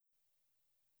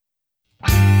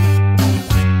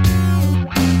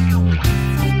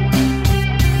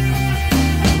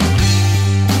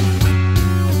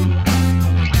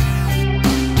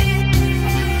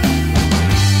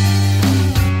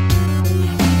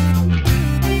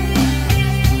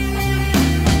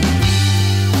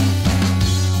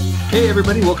Hey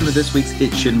everybody, welcome to this week's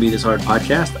It Shouldn't Be This Hard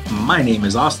podcast. My name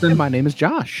is Austin. And my name is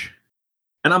Josh.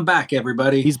 And I'm back,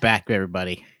 everybody. He's back,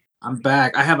 everybody. I'm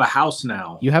back. I have a house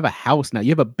now. You have a house now. You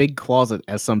have a big closet,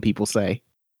 as some people say.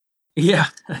 Yeah.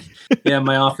 Yeah,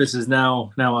 my office is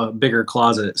now a bigger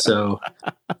closet, so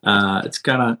it's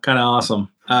kind of awesome.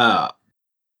 But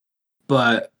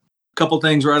a couple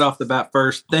things right off the bat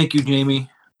first. Thank you, Jamie.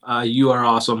 You are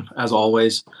awesome, as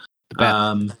always.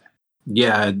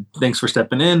 Yeah, thanks for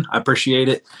stepping in. I appreciate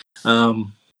it.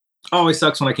 Always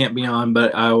sucks when I can't be on,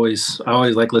 but I always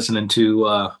like listening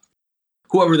to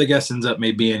whoever the guest ends up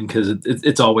may be in, because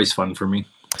it's always fun for me.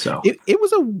 So it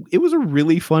was a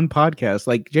really fun podcast.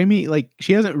 Like Jamie, like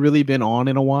she hasn't really been on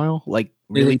in a while. Like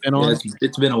really been on.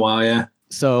 It's been a while, yeah.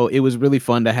 So it was really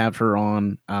fun to have her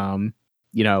on.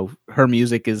 You know, her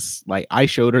music is like, I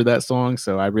showed her that song,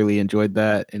 so I really enjoyed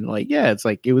that. And like, yeah, it's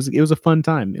like it was a fun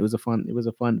time. It was a fun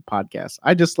podcast.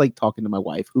 I just like talking to my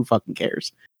wife. Who fucking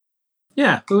cares?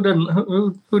 Yeah, who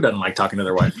doesn't like talking to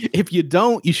their wife? If you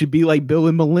don't, you should be like Bill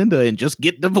and Melinda and just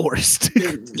get divorced.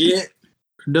 Get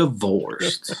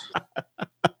divorced.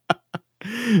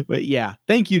 But yeah,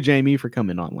 thank you, Jamie, for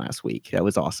coming on last week. That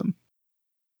was awesome.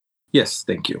 Yes,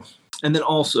 thank you. And then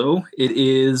also, it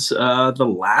is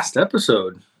the last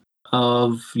episode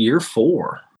of year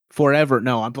 4. Forever.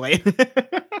 No, I'm playing.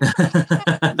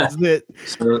 That's it.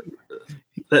 So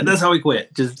that's how we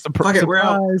quit. Just fuck it, we're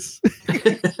out.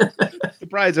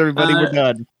 Surprise, everybody, we're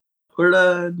done. We're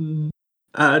done.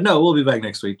 No, we'll be back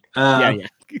next week. Yeah.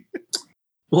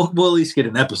 We'll at least get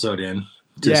an episode in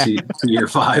to see year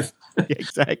 5. Yeah,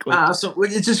 exactly. So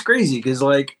it's just crazy because,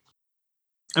 like,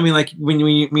 I mean, like when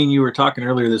you were talking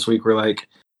earlier this week, we're like,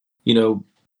 you know,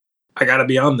 I got to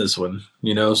be on this one,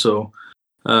 you know. So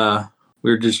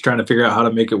we were just trying to figure out how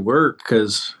to make it work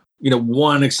because, you know,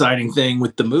 one exciting thing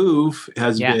with the move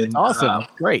has been awesome.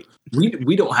 Great.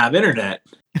 We don't have internet.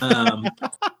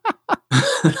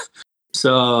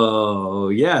 So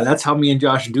yeah, that's how me and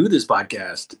Josh do this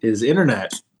podcast, is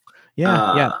internet.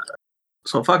 Yeah.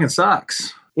 So it fucking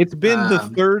sucks. It's been the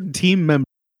third team member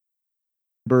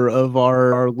of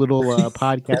our little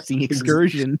podcasting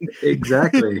excursion.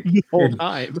 Exactly. The whole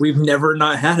time. We've never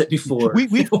not had it before.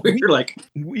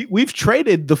 We've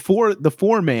traded the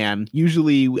four man.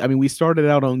 Usually, I mean, we started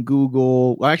out on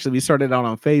Google. Well, actually, we started out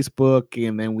on Facebook,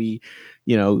 and then we,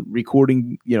 you know,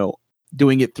 recording, you know,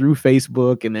 doing it through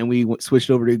Facebook, and then we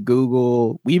switched over to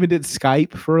Google. We even did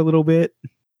Skype for a little bit.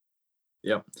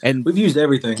 Yep. And we've used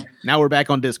everything. Now we're back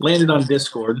on Discord. Landed on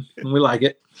Discord, and we like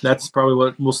it. That's probably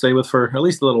what we'll stay with for at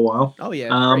least a little while. Oh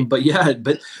yeah. But yeah,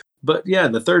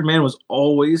 the third man was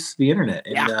always the internet,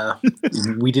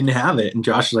 and we didn't have it. And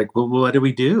Josh was like, "Well, what do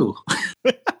we do?"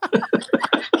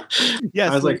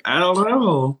 Yes, I was like, "I don't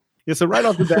know." Yeah. So right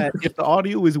off the bat, if the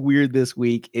audio is weird this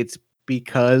week, it's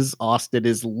because Austin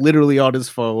is literally on his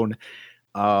phone.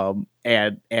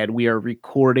 And we are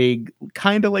recording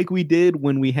kind of like we did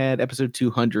when we had episode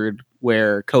 200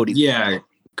 where Cody. Yeah,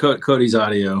 Cody's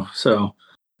audio. So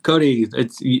Cody,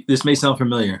 this may sound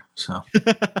familiar. So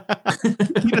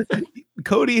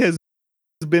Cody has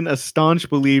been a staunch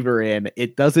believer in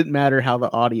it doesn't matter how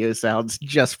the audio sounds,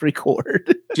 just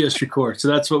record. Just record. So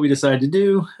that's what we decided to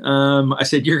do. I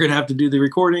said, you're gonna have to do the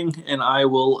recording and I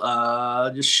will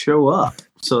just show up.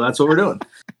 So that's what we're doing.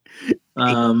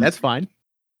 That's fine.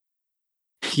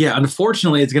 Yeah,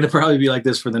 unfortunately, it's going to probably be like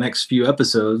this for the next few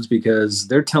episodes because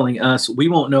they're telling us we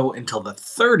won't know until the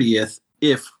 30th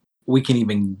if we can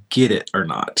even get it or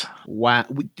not. Wow.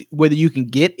 Whether you can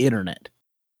get internet.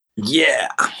 Yeah.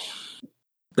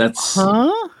 That's...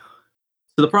 So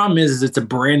the problem is it's a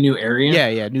brand new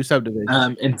area. Yeah, new subdivision.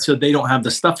 And so they don't have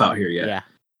the stuff out here yet. Yeah.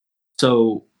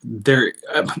 So we're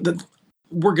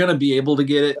going to be able to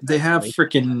get it. They have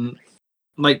freaking,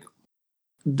 like...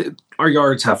 our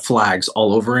yards have flags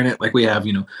all over in it. Like we have,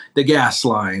 you know, the gas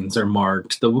lines are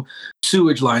marked, the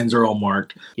sewage lines are all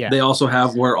marked. Yeah. They also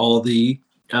have where all the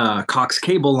Cox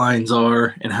cable lines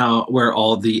are and where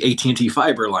all the AT&T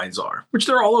fiber lines are, which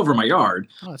they're all over my yard.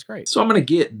 Oh, that's great. So I'm going to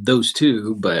get those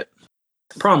too. But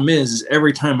the problem is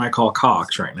every time I call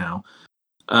Cox right now,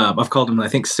 I've called them, I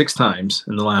think 6 times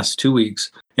in the last 2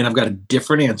 weeks, and I've got a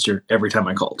different answer every time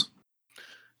I called.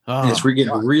 Oh, and it's getting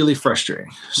really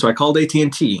frustrating. So I called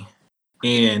AT&T,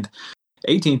 and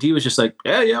AT&T was just like,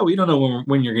 yeah, we don't know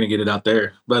when you're going to get it out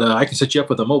there, but I can set you up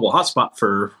with a mobile hotspot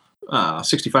for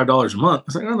 $65 a month. I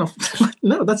was like, oh,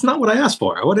 no, that's not what I asked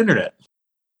for. I want internet.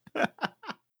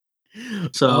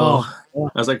 So I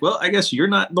was like, well, I guess you're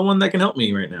not the one that can help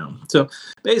me right now. So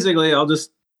basically, I'll just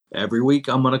every week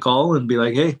I'm going to call and be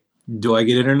like, hey, do I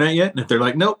get internet yet? And if they're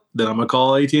like, nope, then I'm going to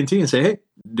call AT&T and say, hey,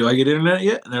 do I get internet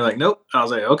yet? And they're like, nope. I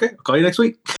was like, okay, I'll call you next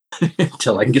week.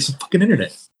 until I can get some fucking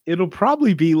internet. It'll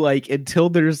probably be like until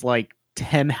there's like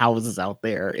 10 houses out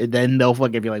there, and then they'll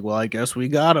fucking be like, well, I guess we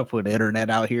gotta put internet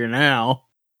out here now.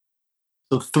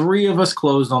 So 3 of us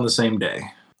closed on the same day.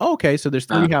 Okay, so there's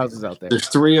 3 houses out there. There's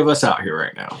 3 of us out here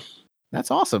right now.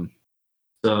 That's awesome.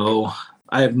 So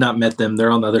I have not met them.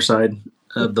 They're on the other side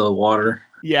of the water.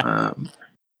 Yeah.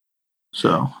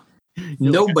 So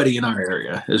nobody in our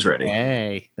area is ready.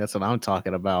 Hey, that's what I'm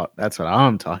talking about.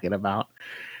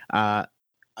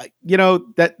 You know,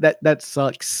 that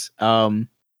sucks.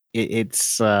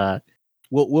 It's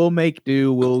we'll make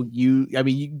do.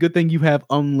 Good thing you have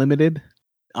unlimited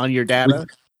on your data.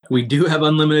 We do have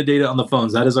unlimited data on the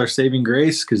phones. That is our saving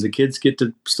grace because the kids get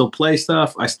to still play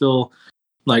stuff. I still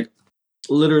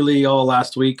literally all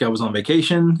last week I was on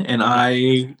vacation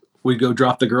and would go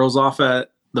drop the girls off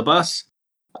at the bus,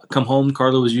 come home.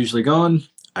 Carla was usually gone.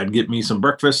 I'd get me some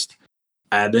breakfast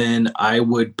and then I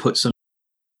would put some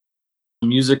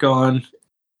music on,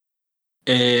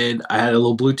 and I had a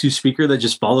little Bluetooth speaker that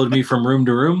just followed me from room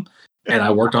to room, and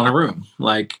I worked on a room.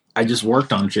 I just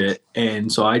worked on shit,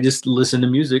 and so I just listened to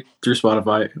music through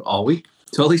Spotify all week.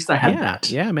 So at least I had that.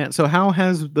 Yeah, man. So how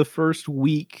has the first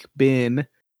week been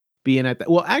being at that?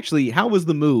 Well, actually, how was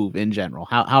the move in general?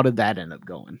 How did that end up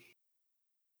going?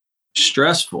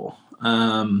 Stressful,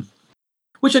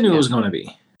 which I knew it was going to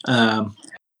be.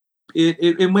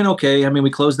 It went okay. I mean, we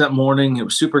closed that morning. It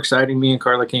was super exciting. Me and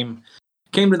Carla came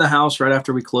to the house right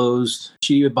after we closed.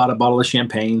 She had bought a bottle of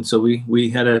champagne. So we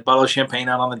had a bottle of champagne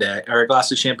out on the deck, or a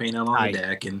glass of champagne out on the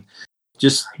deck, and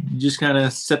just kind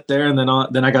of sit there. And then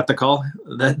I got the call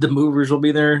that the movers will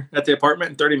be there at the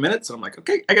apartment in 30 minutes. So I'm like,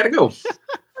 okay, I got to go.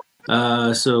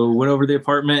 So went over to the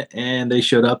apartment and they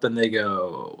showed up and they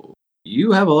go,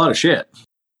 you have a lot of shit. I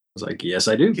was like, yes,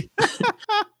 I do.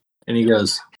 And he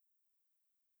goes,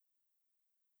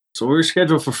 so we're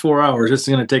scheduled for 4 hours. It's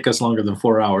going to take us longer than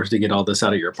 4 hours to get all this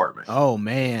out of your apartment. Oh,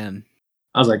 man.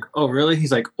 I was like, oh, really?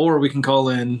 He's like, or we can call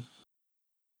in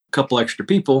a couple extra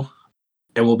people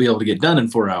and we'll be able to get done in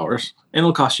 4 hours and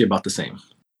it'll cost you about the same.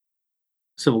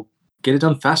 So we'll get it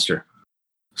done faster.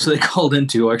 So they called in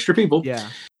 2 extra people. Yeah.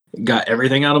 Got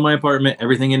everything out of my apartment,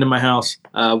 everything into my house.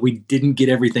 We didn't get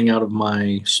everything out of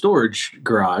my storage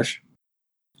garage.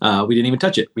 We didn't even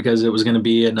touch it because it was going to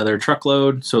be another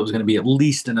truckload. So it was going to be at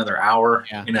least another hour.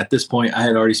 Yeah. And at this point, I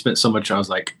had already spent so much. I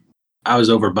was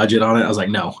over budget on it. I was like,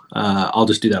 no, I'll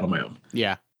just do that on my own.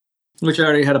 Yeah. Which I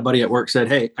already had a buddy at work said,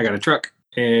 hey, I got a truck.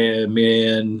 And me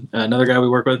and another guy we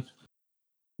work with,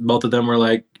 both of them were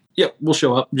like, yep, we'll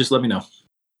show up. Just let me know.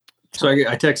 So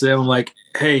I texted him. I'm like,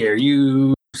 hey, are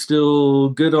you still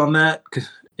good on that?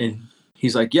 And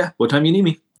he's like, yeah, what time you need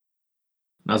me?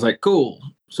 And I was like, cool.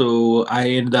 So I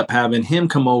ended up having him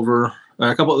come over.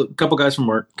 A couple guys from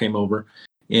work came over,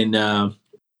 and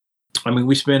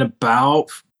we spent about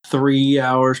 3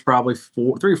 hours, probably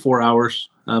 3 or 4 hours,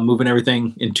 moving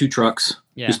everything in 2 trucks.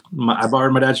 Yeah. I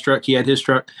borrowed my dad's truck. He had his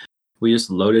truck. We just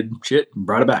loaded shit, and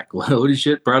brought it back. Loaded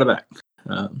shit, brought it back.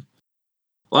 A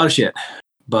lot of shit,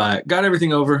 but got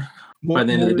everything over by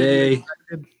the end of the day.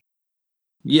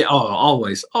 Yeah. Oh,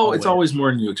 always. Oh, it's always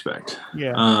more than you expect.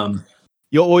 Yeah.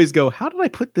 You'll always go, how did I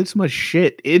put this much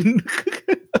shit in?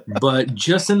 But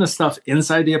just in the stuff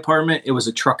inside the apartment, it was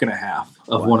a truck and a half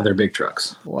of one of their big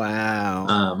trucks.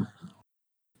 Wow.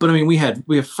 But I mean, we have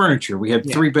furniture. We have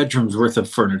 3 bedrooms worth of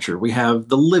furniture. We have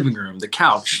the living room, the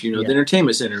couch, the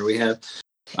entertainment center.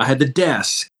 I had the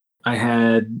desk. I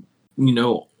had,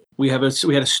 we had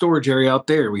a storage area out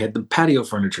there. We had the patio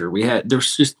furniture. We had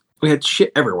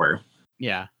shit everywhere.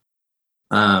 Yeah.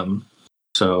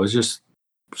 So it was just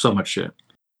so much shit.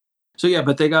 So yeah,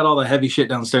 but they got all the heavy shit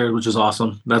downstairs, which is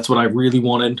awesome. That's what I really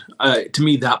wanted. To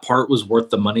me, that part was worth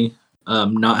the money.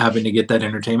 Not having to get that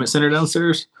entertainment center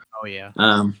downstairs. Oh yeah.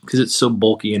 Because it's so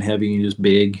bulky and heavy and just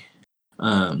big.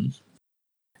 And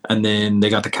then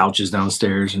they got the couches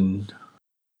downstairs and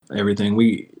everything.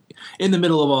 In the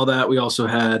middle of all that, we also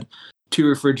had 2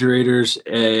 refrigerators,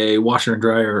 a washer and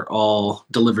dryer, all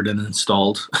delivered and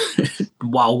installed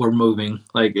while we're moving.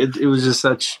 It was just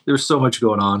there was so much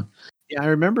going on. Yeah, I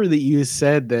remember that you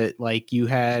said that you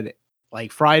had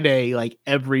Friday,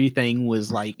 everything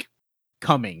was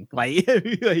coming.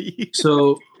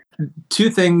 So 2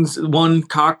 things. One,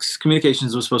 Cox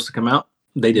Communications was supposed to come out.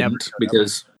 They didn't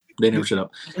because they never showed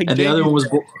up. And the other one was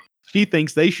she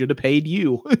thinks they should have paid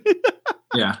you.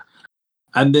 Yeah.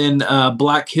 And then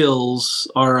Black Hills,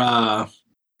 our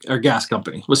gas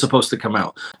company, was supposed to come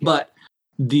out, but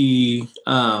the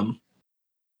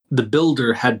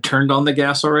builder had turned on the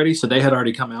gas already, so they had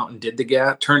already come out and did the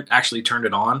gas. Turned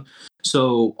it on.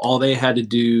 So all they had to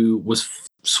do was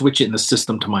switch it in the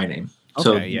system to my name.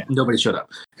 So Okay, yeah. nobody showed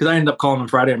up because I ended up calling on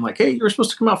Friday. I'm like, hey, you were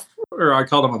supposed to come out, or I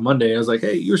called them on Monday. I was like,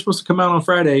 hey, you were supposed to come out on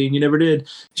Friday and you never did.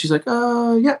 She's like,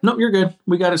 yeah, nope, you're good.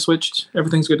 We got it switched.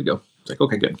 Everything's good to go. It's like,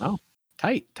 okay, good. Oh,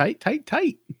 tight.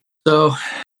 So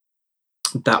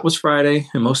that was Friday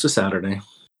and most of Saturday.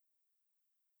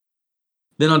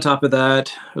 Then on top of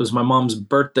that, it was my mom's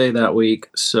birthday that week.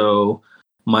 So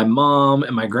my mom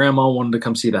and my grandma wanted to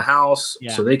come see the house.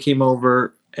 Yeah. So they came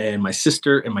over, and my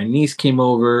sister and my niece came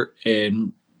over,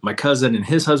 and my cousin and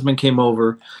his husband came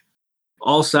over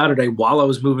all Saturday while I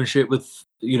was moving shit with,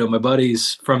 my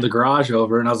buddies from the garage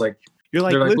over. And I was like, You're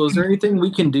like, they're like, well, is listen, there anything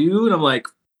we can do? And I'm like,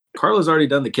 Carla's already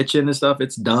done the kitchen and stuff.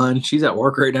 It's done. She's at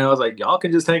work right now. I was like, y'all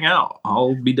can just hang out.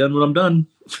 I'll be done when I'm done.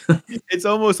 it's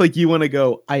almost like you want to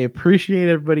go, I appreciate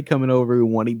everybody coming over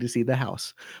and wanting to see the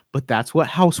house, but that's what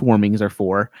housewarmings are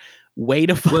for. Wait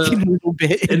a fucking little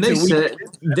bit. And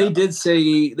they did say,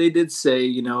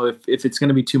 if it's going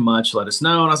to be too much, let us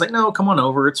know. And I was like, no, come on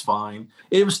over. It's fine.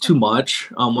 It was too much.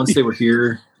 Once they were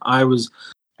here, I was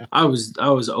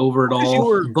over it all. You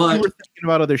were but thinking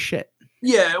about other shit.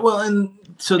 Yeah. Well, and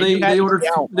so they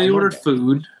ordered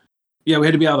food. Yeah. We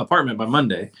had to be out of the apartment by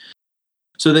Monday.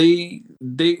 So they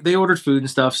ordered food and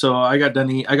stuff. So I got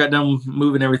done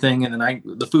moving everything. And then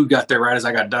the food got there right as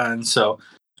I got done. So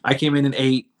I came in and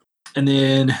ate. And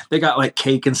then they got like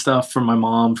cake and stuff from my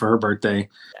mom for her birthday,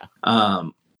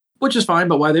 which is fine.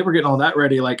 But while they were getting all that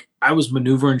ready, like I was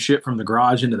maneuvering shit from the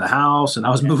garage into the house, and I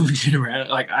was moving shit around.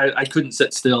 Like I couldn't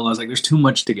sit still. I was like, there's too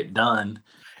much to get done.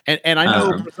 And I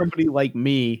know for somebody like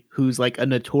me, who's like a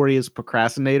notorious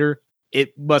procrastinator,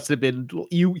 it must have been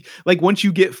you. Like once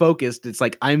you get focused, it's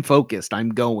like I'm focused. I'm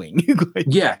going.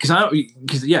 Yeah,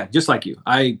 because just like you,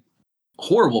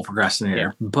 horrible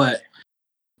procrastinator, but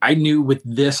I knew with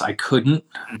this I couldn't.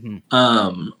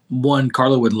 Mm-hmm. One,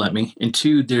 Carla wouldn't let me, and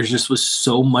two, there just was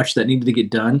so much that needed to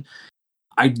get done.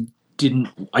 I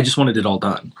just wanted it all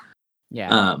done.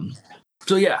 Yeah.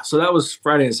 So that was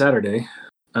Friday and Saturday.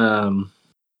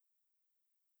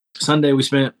 Sunday we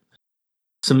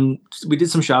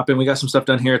did some shopping. We got some stuff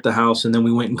done here at the house, and then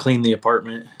we went and cleaned the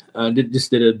apartment.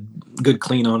 Did a good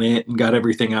clean on it and got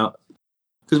everything out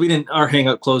because our hang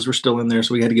up clothes were still in there,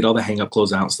 so we had to get all the hang up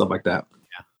clothes out and stuff like that.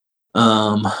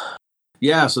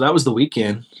 So that was the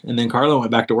weekend, and then Carla went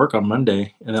back to work on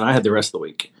Monday, and then I had the rest of the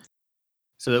week.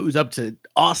 So it was up to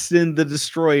Austin the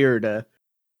Destroyer to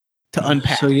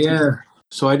unpack.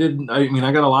 So I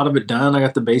got a lot of it done. I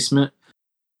got the basement,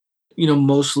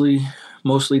 mostly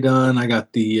done. I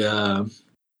got the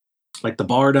the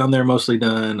bar down there mostly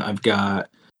done. I've got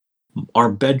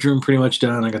our bedroom pretty much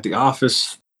done. I got the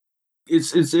office.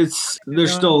 It's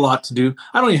there's still a lot to do.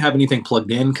 I don't even have anything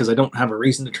plugged in because I don't have a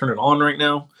reason to turn it on right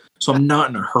now. So I'm not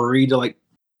in a hurry to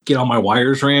get all my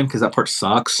wires ran because that part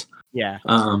sucks. Yeah.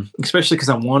 Especially because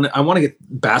I want to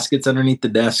get baskets underneath the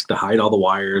desk to hide all the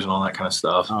wires and all that kind of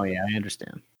stuff. Oh yeah, I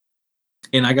understand.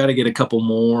 And I got to get a couple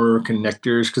more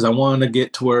connectors because I want to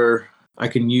get to where I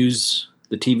can use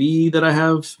the TV that I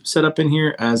have set up in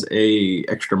here as a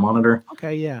extra monitor.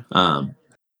 Okay. Yeah.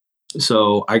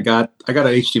 So I got an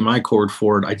HDMI cord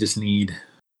for it. I need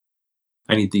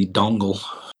the dongle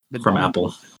from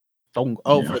Apple.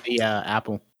 For the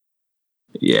Apple.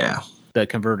 Yeah. The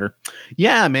converter.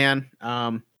 Yeah, man.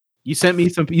 You sent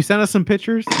us some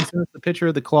pictures. You sent us the picture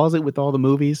of the closet with all the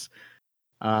movies.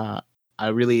 I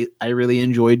really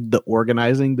enjoyed the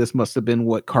organizing. This must have been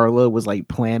what Carla was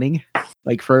planning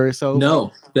for. So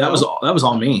no, that was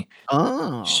all me.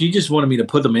 Oh, she just wanted me to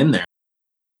put them in there.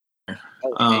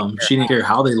 She didn't care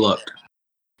how they looked.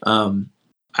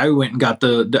 I went and got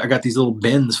I got these little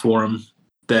bins for them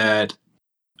that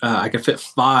I could fit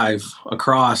 5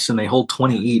 across, and they hold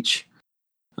 20 each.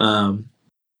 So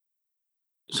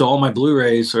all my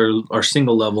Blu-rays are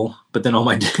single level, but then all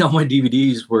my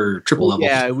DVDs were triple level.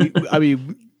 Yeah,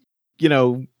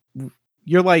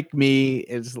 you're like me.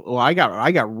 I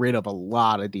got rid of a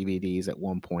lot of DVDs at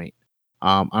one point.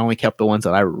 I only kept the ones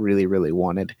that I really, really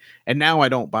wanted, and now I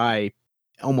don't buy.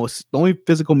 Almost the only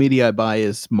physical media I buy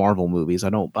is Marvel movies. I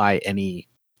don't buy any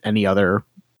other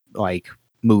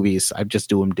movies. I just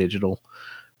do them digital.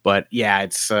 But yeah,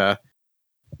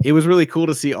 it was really cool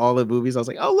to see all the movies. I was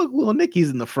like, oh look, little Nicky's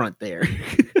in the front there.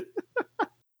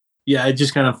 Yeah, it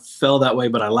just kind of fell that way,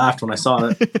 but I laughed when I saw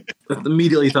it.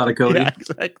 Immediately thought of Cody. Yeah,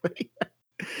 exactly.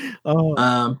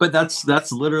 But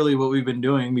that's literally what we've been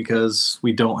doing because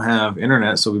we don't have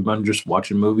internet, so we've been just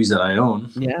watching movies that I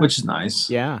own, which is nice.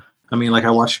 Yeah. I mean,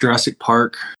 I watched Jurassic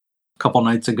Park a couple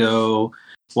nights ago.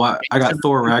 I got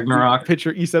Thor Ragnarok.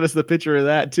 You sent us the picture of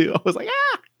that too. I was like,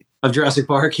 of Jurassic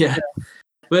Park, yeah.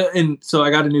 But and so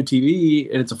I got a new TV,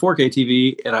 and it's a 4K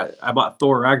TV, and I bought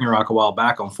Thor Ragnarok a while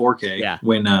back on 4K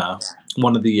when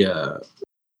one of the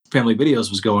family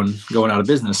videos was going out of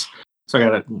business. So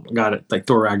I got it like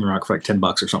Thor Ragnarok for like $10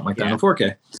 or something like that on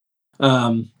 4K.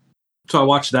 So I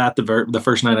watched that the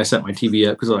first night I set my TV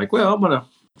up because I'm like, well, if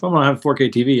I'm gonna have a 4K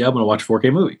TV, I'm gonna watch a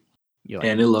 4K movie,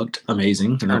 and it looked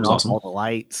amazing, and that was awesome. All the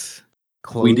lights.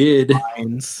 We did.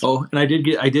 Lines. Oh, and I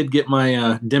did get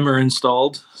my dimmer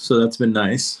installed, so that's been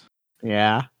nice.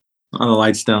 Yeah, on the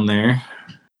lights down there,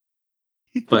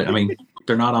 but I mean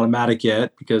they're not automatic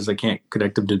yet because I can't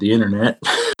connect them to the internet.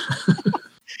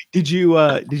 Did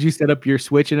you set up your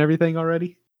switch and everything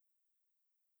already?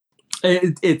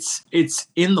 It's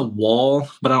in the wall,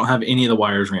 but I don't have any of the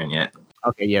wires ran yet.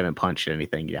 Okay, you haven't punched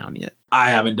anything down yet.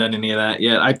 I haven't done any of that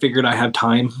yet. I figured I have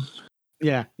time.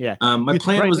 Yeah. My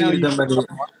plan was to get it done by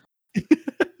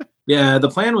the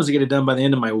plan was to get it done by the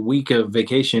end of my week of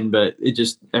vacation, but it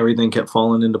just everything kept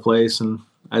falling into place, and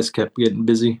I just kept getting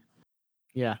busy.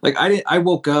 Yeah, like I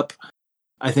woke up,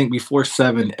 I think before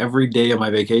 7 every day of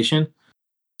my vacation,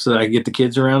 so that I could get the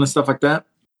kids around and stuff like that.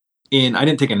 And I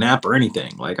didn't take a nap or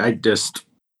anything. Like I just,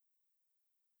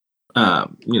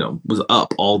 was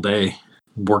up all day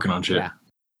working on shit. Yeah.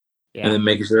 And then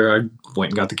making sure I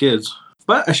went and got the kids.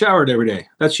 But I showered every day.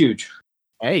 That's huge.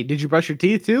 Hey, did you brush your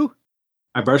teeth too?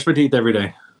 I brush my teeth every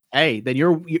day. Hey, then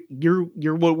you're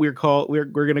what we're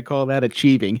gonna call that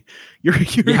achieving. You're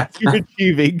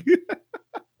achieving.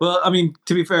 Well, I mean,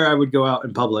 to be fair, I would go out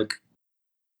in public.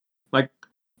 Like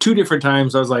 2 different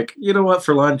times, I was like, you know what,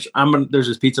 for lunch, there's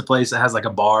this pizza place that has like a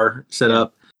bar set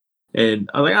up, and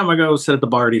I was like, I'm gonna go sit at the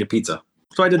bar and eat a pizza.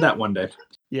 So I did that one day.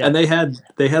 Yeah, and they had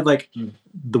like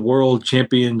the world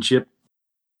championship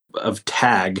of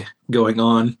tag going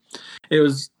on. It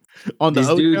was on these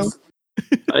dudes.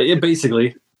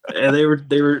 Basically, and they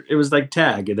were. It was like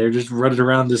tag, and they were just running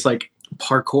around this like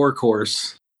parkour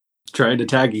course, trying to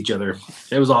tag each other.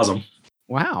 It was awesome.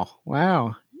 Wow!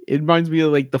 It reminds me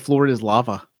of like the Florida's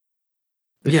Lava.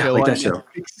 Like that show.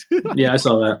 Yeah, I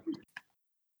saw that.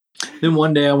 Then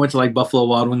one day I went to like Buffalo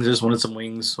Wild Wings. I just wanted some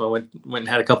wings, so I went and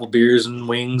had a couple beers and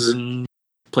wings and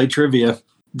played trivia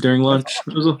during lunch.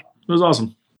 It was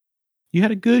awesome. You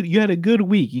had a good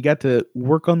week. You got to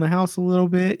work on the house a little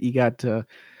bit. You got to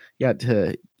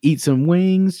eat some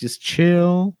wings, just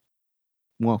chill.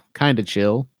 Well, kind of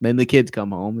chill. Then the kids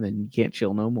come home, and then you can't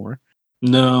chill no more.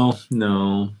 No.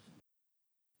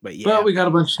 But yeah. Well, we got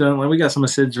a bunch done. Like, we got some of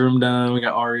Sid's room done. We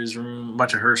got Ari's room, a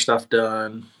bunch of her stuff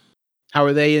done. How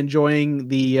are they enjoying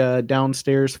the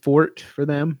downstairs fort for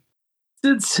them?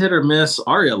 Sid's hit or miss.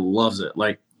 Aria loves it.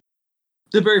 Like,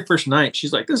 the very first night,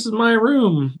 she's like, "This is my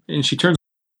room," and she turns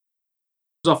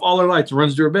off all her lights and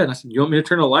runs to her bed. I said, "You want me to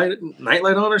turn a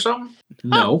nightlight on or something?"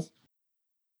 No.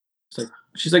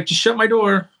 She's like, "Just shut my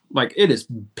door." Like, it is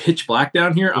pitch black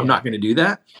down here. I'm not going to do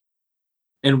that.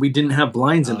 And we didn't have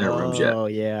blinds in their rooms yet. Oh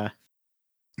yeah.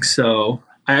 So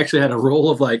I actually had a roll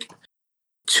of like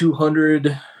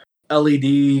 200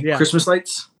 LED Christmas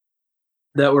lights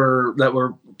that were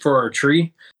for our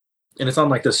tree. And it's on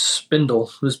like this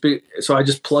spindle, this big. So I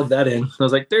just plugged that in. I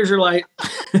was like, "There's your light."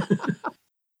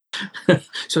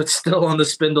 So it's still on the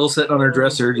spindle, sitting on her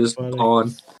dresser, just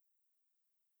on.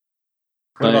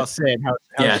 What about Sid?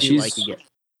 How she liking it?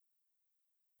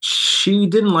 She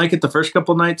didn't like it the first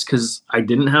couple nights because I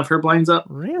didn't have her blinds up.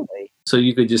 Really? So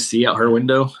you could just see out her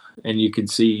window, and you could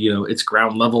see, it's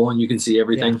ground level, and you can see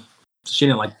everything. Yeah. So she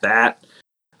didn't like that.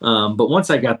 But once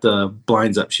I got the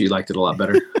blinds up, she liked it a lot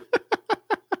better.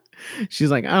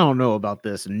 She's like, "I don't know about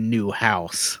this new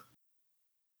house.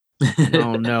 I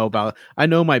don't know about. I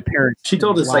know my parents. She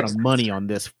told us a lot of money on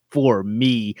this for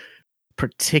me,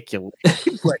 particularly.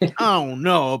 Like, I don't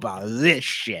know about this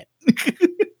shit."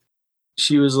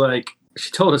 She was like, she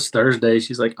told us Thursday,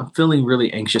 she's like, "I'm feeling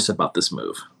really anxious about this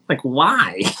move." Like,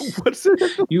 why? What's it?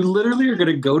 You literally are going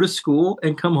to go to school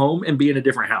and come home and be in a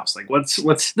different house. Like,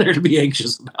 what's there to be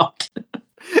anxious about?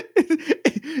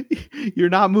 You're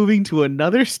not moving to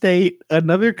another state,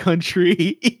 another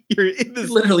country. You're in this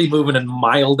literally moving a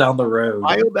mile down the road.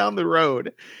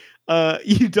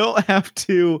 You don't have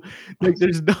to, like,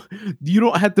 you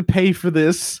don't have to pay for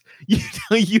this.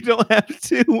 You don't have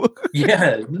to.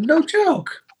 Yeah, no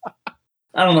joke.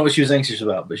 I don't know what she was anxious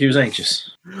about, but she was anxious.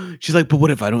 She's like, "But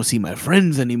what if I don't see my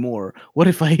friends anymore? What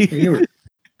if I..." You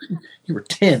were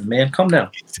 10, man. Calm down.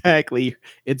 Exactly.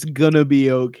 It's gonna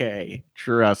be okay.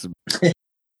 Trust me.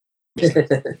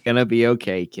 It's gonna be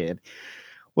okay, kid.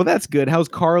 Well, that's good. How's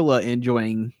Carla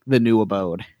enjoying the new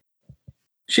abode?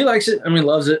 She likes it. I mean,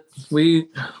 loves it. We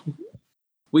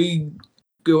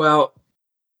go out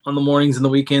on the mornings and the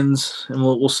weekends, and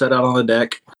we'll set out on the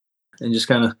deck and just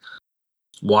kind of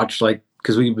watch, like,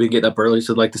 because we've been getting up early,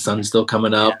 so like the sun's still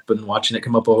coming up and watching it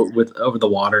come up over the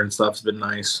water and stuff's been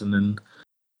nice. And then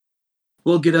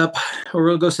we'll get up, or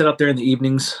we'll go sit out there in the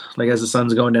evenings, like as the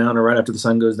sun's going down or right after the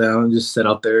sun goes down, and just sit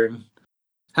out there and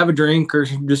have a drink or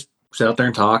just sit out there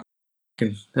and talk.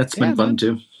 And that's been fun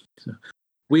too. So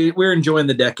we're enjoying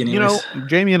the deck anyways. You know,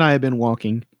 Jamie and I have been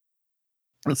walking.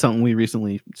 That's something we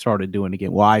recently started doing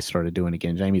again. Well, I started doing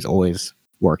again. Jamie's always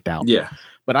worked out. Yeah.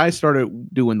 But I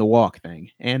started doing the walk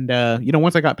thing. And, you know,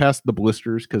 once I got past the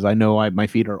blisters, because I know my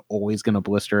feet are always going to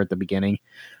blister at the beginning,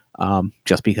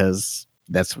 just because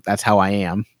that's how I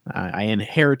am. I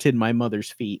inherited my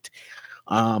mother's feet.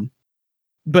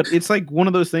 But it's like one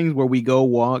of those things where we go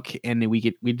walk and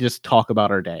we just talk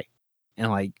about our day. And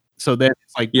like, so then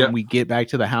it's like when we get back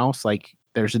to the house, like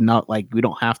there's not like, we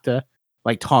don't have to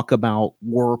like talk about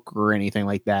work or anything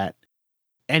like that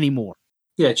anymore.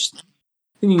 Yeah.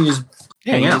 You can just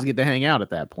just get to hang out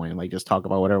at that point and like just talk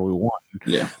about whatever we want.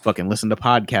 Yeah. Fucking listen to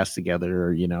podcasts together,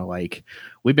 or, you know, like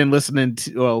we've been listening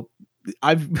to, well,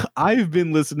 I've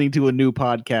been listening to a new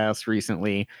podcast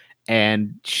recently,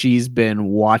 and she's been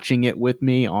watching it with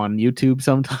me on YouTube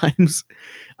sometimes.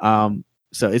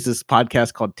 So it's this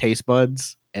podcast called Taste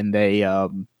Buds, and they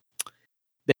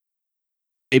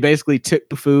basically took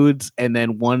the foods and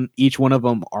then each one of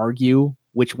them argue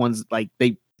which ones, like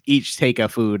they each take a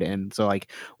food. And so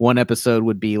like one episode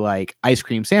would be like ice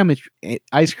cream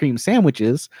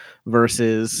sandwiches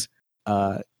versus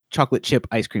chocolate chip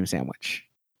ice cream sandwich,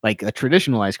 like a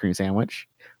traditional ice cream sandwich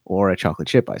or a chocolate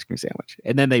chip ice cream sandwich.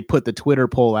 And then they put the Twitter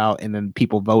poll out, and then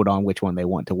people vote on which one they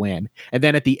want to win. And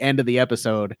then at the end of the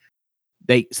episode,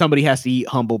 somebody has to eat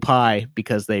humble pie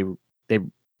because they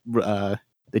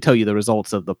tell you the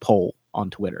results of the poll on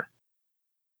Twitter.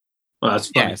 Well, that's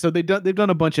funny. Yeah, so they've done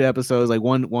a bunch of episodes. Like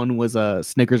one was a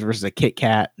Snickers versus a Kit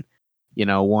Kat. You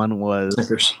know, one was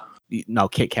Snickers. No,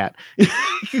 Kit Kat.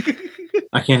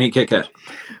 I can't eat Kit Kat.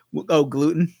 Oh,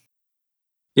 gluten.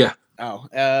 Yeah. Oh,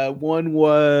 one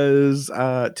was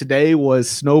today was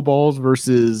Snowballs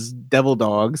versus Devil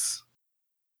Dogs.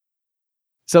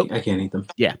 So I can't eat them.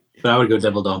 Yeah, but I would go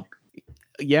Devil Dog.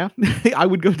 Yeah, I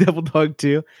would go Devil Dog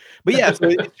too. But yeah, so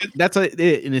and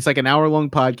it's like an hour-long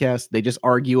podcast. They just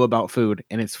argue about food,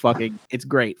 and it's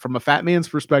great. From a fat man's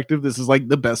perspective, this is like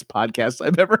the best podcast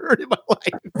I've ever heard in my life.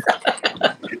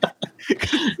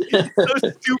 It's so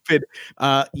stupid.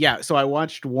 Yeah, so I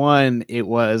watched one. It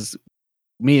was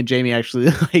me and Jamie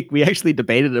actually we actually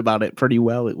debated about it pretty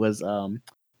well. It was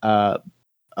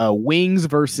wings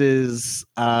versus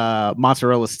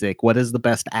mozzarella stick. What is the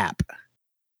best app?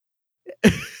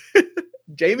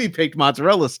 Jamie picked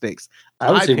mozzarella sticks.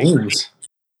 I would say wings.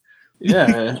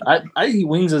 Yeah, I eat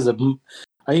wings as a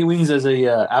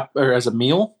app or as a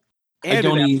meal. And I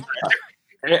don't eat.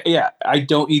 I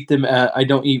don't eat them. I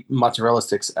don't eat mozzarella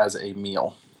sticks as a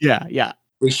meal. Yeah. At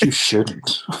least you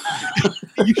shouldn't.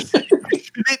 You shouldn't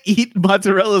eat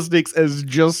mozzarella sticks as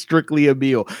just strictly a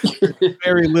meal. There's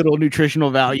very little nutritional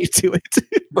value to it.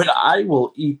 But I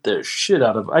will eat the shit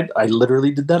out of it. I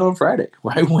literally did that on Friday.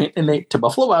 I went and ate to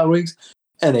Buffalo Wild Wings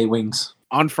and ate wings.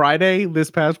 On Friday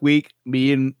this past week,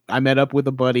 I met up with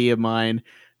a buddy of mine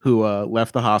who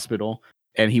left the hospital,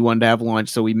 and he wanted to have lunch.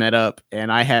 So we met up,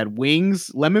 and I had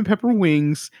wings, lemon pepper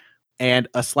wings, and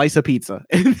a slice of pizza.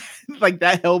 Like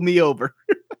that held me over.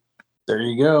 There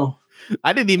you go.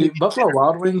 I didn't even. Buffalo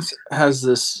Wild Wings has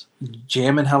this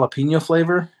jam and jalapeno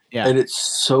flavor. Yeah. And it's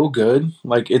so good.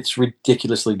 Like, it's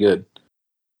ridiculously good.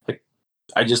 Like,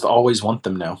 I just always want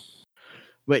them now.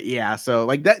 But yeah, so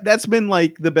like that's been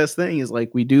like the best thing is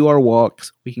like we do our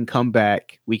walks, we can come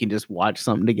back, we can just watch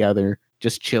something together,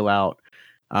 just chill out.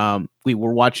 We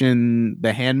were watching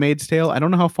The Handmaid's Tale. I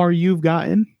don't know how far you've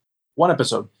gotten. One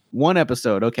episode.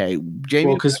 Okay, Jamie.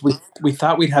 Well, because we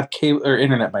thought we'd have cable or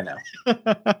internet by now.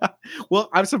 Well,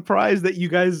 I'm surprised that you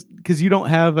guys, because you don't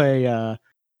have a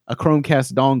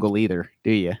Chromecast dongle either,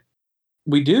 do you?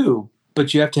 We do,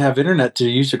 but you have to have internet to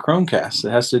use a Chromecast.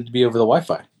 It has to be over the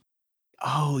Wi-Fi.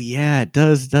 Oh yeah, it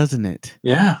does, doesn't it?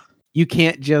 Yeah. You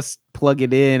can't just plug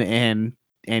it in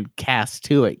and cast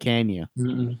to it, can you?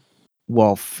 Mm-mm.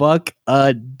 Well, fuck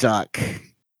a duck.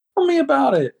 Tell me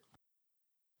about it.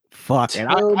 Fuck it.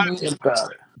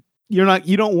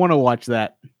 You don't want to watch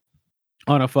that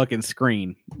on a fucking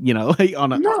screen, you know, like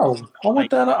on a. No, I want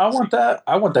that. I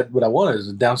want that. What I want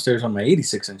is downstairs on my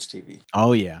 86-inch TV.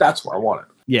 Oh yeah, that's where I want it.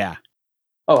 Yeah.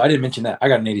 Oh, I didn't mention that. I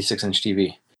got an 86-inch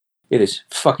TV. It is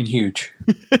fucking huge.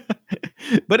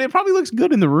 But it probably looks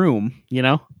good in the room, you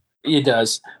know? It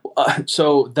does.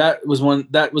 So that was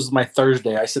my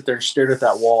Thursday. I sit there and stared at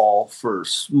that wall for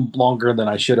longer than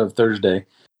I should have Thursday.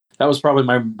 That was probably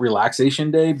my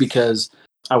relaxation day because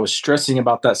I was stressing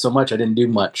about that so much. I didn't do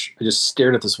much. I just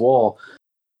stared at this wall.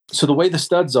 So the way the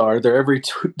studs are, they're every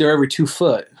 2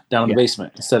 foot down in the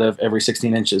basement instead of every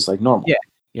 16 inches like normal. Yeah.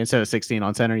 Instead of 16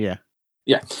 on center. Yeah.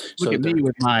 Yeah. Look at me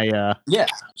with my. Yeah.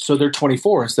 So they're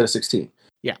 24 instead of 16.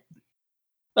 Yeah.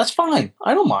 That's fine.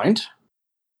 I don't mind.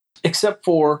 Except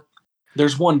for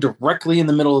there's one directly in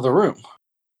the middle of the room.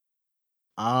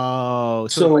 Oh,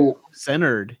 so like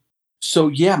centered. So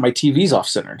yeah, my TV's off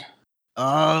centered.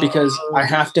 Oh, because I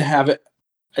have to have it.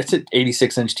 It's an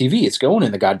 86-inch TV. It's going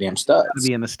in the goddamn studs. It's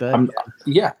be in the stud.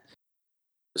 Yeah.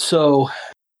 So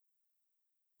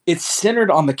it's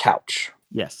centered on the couch.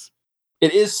 Yes.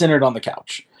 It is centered on the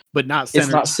couch, but not centered.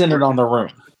 It's not centered on the room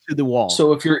to the wall.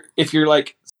 So if you're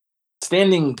like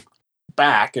standing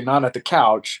back and not at the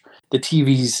couch, the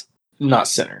TV's not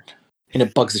centered, and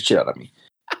it bugs the shit out of me.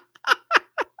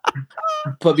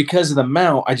 But because of the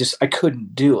mount, I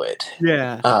couldn't do it.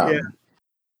 Yeah.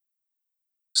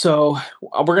 So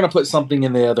we're gonna put something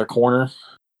in the other corner,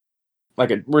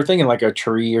 we're thinking like a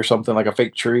tree or something, like a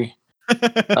fake tree,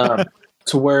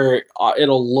 to where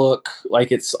it'll look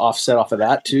like it's offset off of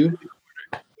that too.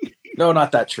 No,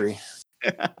 not that tree.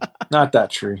 Not that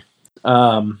tree.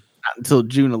 Not until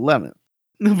June 11th.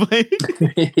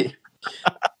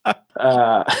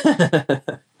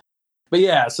 But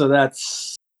yeah, so that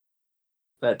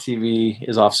TV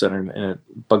is off centered and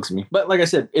it bugs me. But like I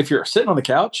said, if you're sitting on the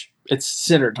couch, it's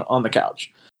centered on the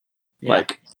couch. Yeah.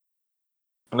 Like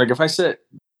if I sit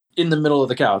in the middle of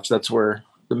the couch, that's where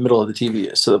the middle of the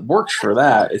TV is. So it works for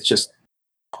that. It's just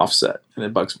offset and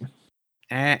it bugs me.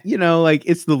 Like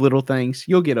it's the little things.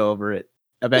 You'll get over it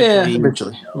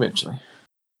eventually. Yeah, eventually.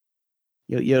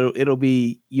 It'll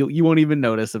be you won't even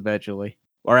notice eventually,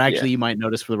 or actually you might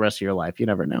notice for the rest of your life. You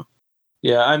never know.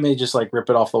 Yeah, I may just rip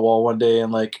it off the wall one day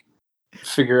and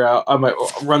figure out. I might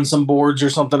run some boards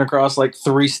or something across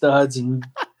 3 studs and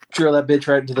drill that bitch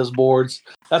right into those boards.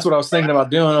 That's what I was thinking about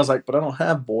doing. I was like, but I don't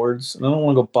have boards and I don't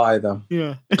want to go buy them.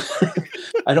 Yeah.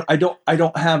 I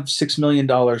don't have $6 million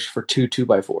for 2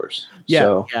 2x4s. Yeah.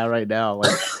 So. Yeah. Right now,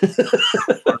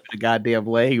 a goddamn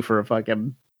leg for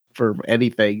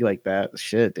anything like that.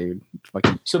 Shit, dude.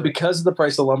 So because of the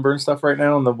price of lumber and stuff right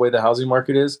now and the way the housing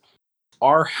market is,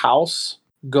 our house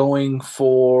with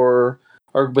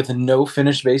a no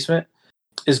finished basement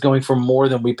is going for more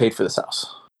than we paid for this house.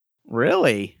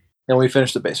 Really? And we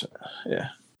finished the basement. Yeah.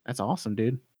 That's awesome,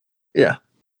 dude. Yeah.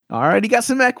 All right. You got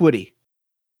some equity.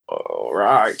 All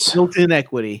right. Built-in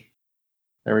equity.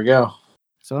 There we go.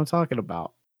 That's what I'm talking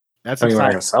about. That's you're not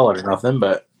going to sell it or nothing,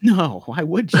 but. No, why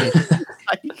would you?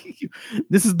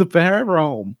 This is the forever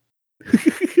home.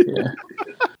 Yeah.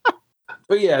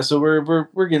 But yeah, so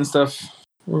we're getting stuff.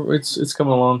 It's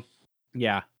coming along.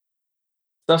 Yeah.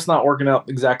 Stuff's not working out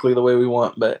exactly the way we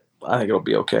want, but I think it'll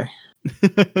be okay.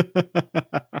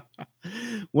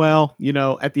 Well,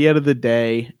 at the end of the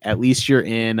day, at least you're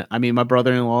in. I mean, my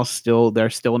brother-in-law they're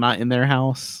still not in their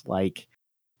house.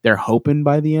 They're hoping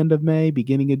by the end of May,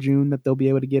 beginning of June that they'll be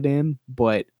able to get in,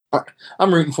 but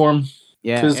I'm rooting for them.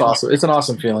 Yeah. It's awesome. It's an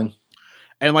awesome feeling.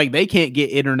 And they can't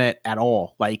get internet at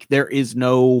all. There is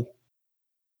no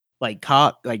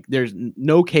there's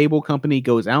no cable company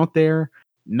goes out there,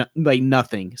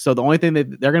 nothing. So the only thing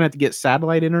that they're gonna have to get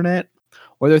satellite internet,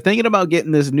 or they're thinking about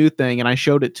getting this new thing. And I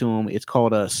showed it to them. It's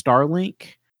called a Starlink.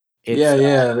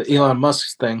 The Elon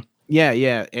Musk thing. Yeah,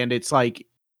 yeah, and it's it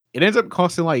ends up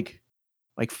costing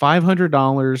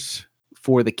 $500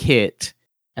 for the kit,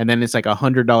 and then it's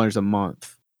 $100 a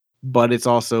month. But it's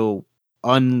also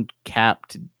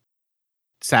uncapped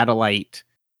satellite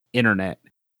internet.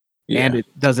 Yeah. And it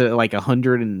does it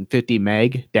 150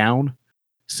 meg down.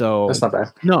 So that's not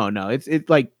bad. No, it's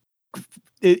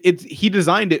he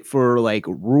designed it for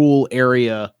rural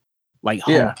area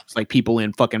homes, people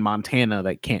in fucking Montana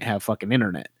that can't have fucking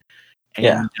internet.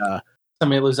 And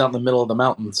somebody lives out in the middle of the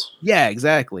mountains. Yeah,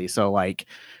 exactly. So and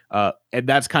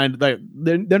that's kind of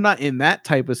they're not in that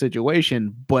type of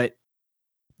situation, but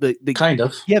the kind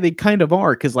of. Yeah, they kind of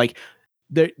are, because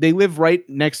they live right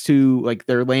next to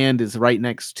their land is right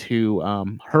next to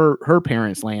her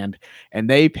parents' land, and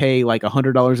they pay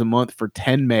 $100 a month for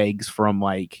 10 megs from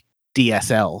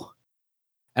DSL.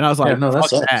 And I was like, no,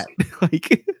 that's that.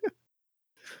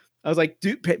 I was like,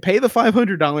 dude, pay the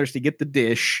 $500 to get the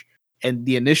dish and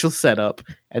the initial setup,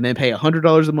 and then pay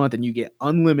 $100 a month and you get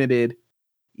unlimited,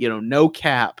 no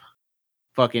cap.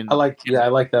 Fucking I like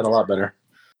that a lot better.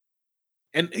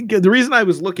 And the reason I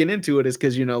was looking into it is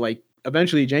because,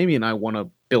 eventually Jamie and I want to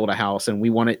build a house, and we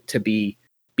want it to be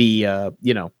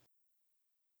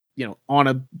on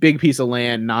a big piece of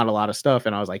land, not a lot of stuff.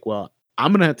 And I was like, well,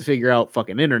 I'm gonna have to figure out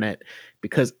fucking internet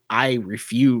because I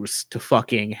refuse to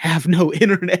fucking have no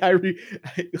internet.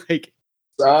 Like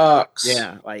Sucks.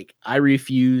 yeah, like I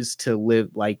refuse to live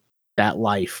like that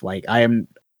life. Like I'm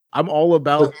all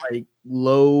about like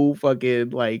low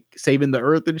fucking like saving the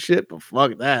earth and shit, but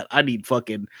fuck that. I need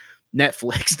fucking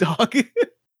Netflix, dog.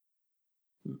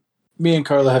 Me and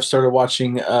Carla have started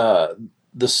watching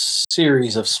the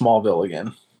series of Smallville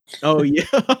again. Oh yeah.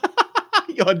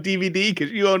 On DVD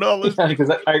because you own all this.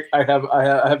 Because I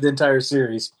have the entire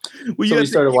series. Well, so we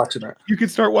started watching that. You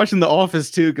could start watching The Office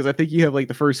too, because I think you have like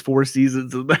the first 4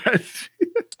 seasons of that.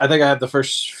 I think I have the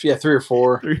first 3 or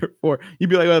 4. 3 or 4. You'd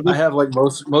be like, well, I have like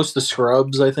most of the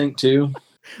Scrubs, I think, too.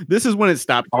 This is when it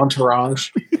stopped.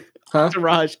 Entourage. Huh?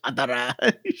 Entourage.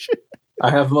 I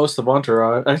have most of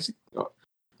Entourage.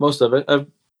 Most of it.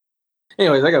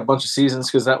 Anyways, I got a bunch of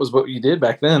seasons because that was what you did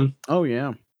back then. Oh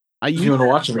yeah. I used to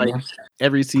watch them like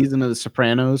every season of The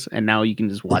Sopranos, and now you can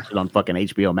just watch it on fucking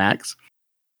HBO Max.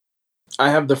 I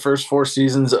have the first 4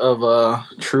 seasons of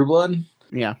True Blood.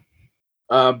 Yeah.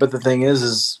 But the thing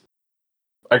is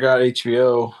I got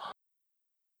HBO,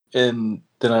 and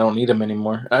then I don't need them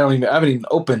anymore. I haven't even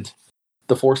opened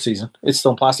the 4th season. It's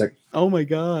still in plastic. Oh my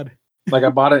god! Like I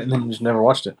bought it and then just never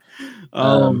watched it.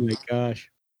 Oh my gosh!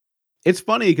 It's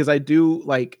funny because I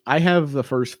have the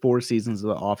first 4 seasons of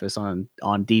The Office on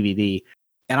DVD,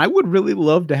 and I would really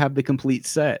love to have the complete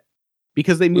set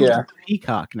because they moved to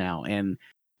Peacock now, and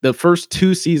the first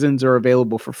 2 seasons are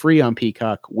available for free on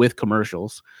Peacock with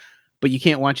commercials, but you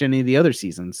can't watch any of the other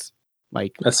seasons.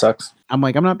 Like that sucks. I'm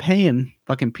not paying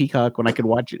fucking Peacock when I could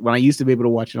watch it when I used to be able to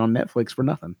watch it on Netflix for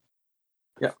nothing.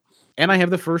 Yeah. And I have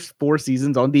the first 4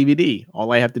 seasons on DVD.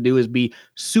 All I have to do is be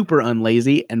super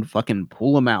unlazy and fucking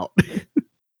pull them out.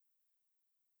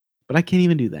 But I can't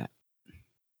even do that.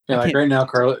 Yeah, like right now,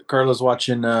 Carla's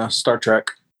watching Star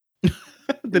Trek.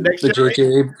 The next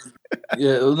J.J.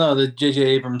 the J.J.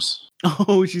 Abrams.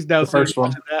 Oh, she's now the first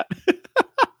one. That.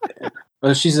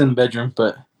 Well, she's in the bedroom,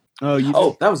 but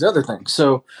that was the other thing.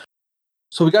 So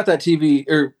we got that TV,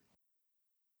 or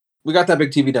we got that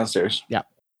big TV downstairs. Yeah.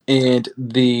 And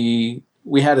we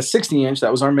had a 60-inch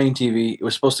that was our main TV. It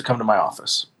was supposed to come to my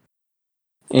office,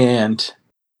 and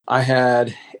I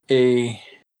had I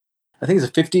think it's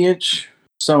a 50-inch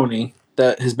Sony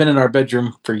that has been in our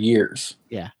bedroom for years.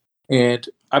 Yeah, and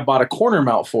I bought a corner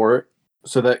mount for it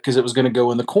because it was going to go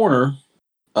in the corner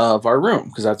of our room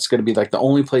because that's going to be like the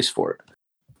only place for it.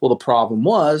 Well, the problem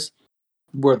was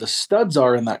where the studs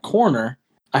are in that corner.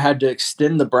 I had to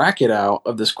extend the bracket out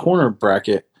of this corner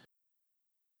bracket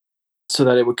so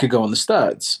that it could go in the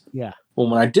studs. Yeah. Well,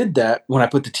 when I did that, when I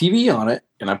put the TV on it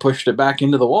and I pushed it back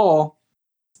into the wall,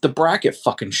 the bracket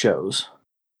fucking shows.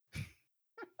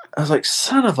 I was like,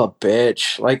 son of a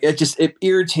bitch. Like, it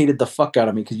irritated the fuck out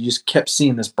of me because you just kept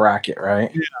seeing this bracket,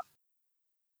 right? Yeah.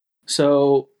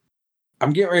 So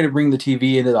I'm getting ready to bring the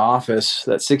TV into the office,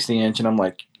 that 60-inch, and I'm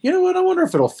like, you know what? I wonder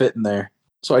if it'll fit in there.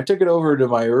 So I took it over to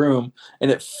my room,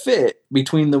 and it fit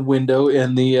between the window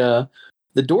and the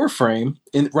door frame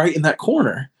right in that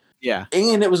corner. Yeah.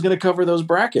 And it was going to cover those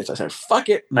brackets. I said, fuck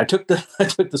it. And I took the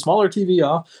smaller TV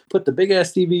off, put the big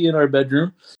ass TV in our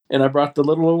bedroom, and I brought the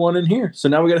little one in here. So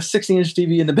now we got a 60-inch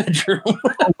TV in the bedroom. Oh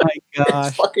my gosh.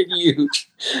 It's fucking huge.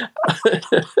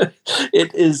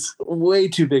 It is way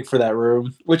too big for that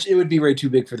room, which it would be way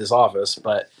too big for this office.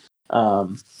 But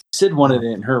Sid wanted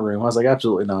it in her room. I was like,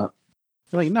 absolutely not.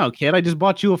 You're like, no, kid, I just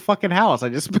bought you a fucking house. I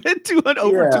just spent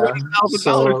over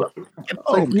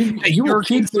 $200,000. You were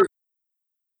kids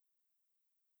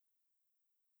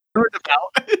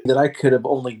that I could have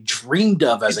only dreamed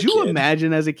of as a kid. Could you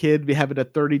imagine as a kid having a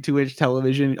 32-inch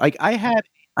television? Like I had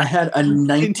a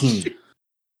 19.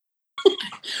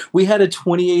 We had a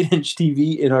 28-inch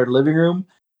TV in our living room.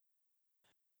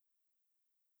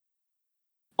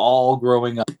 All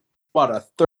growing up, bought a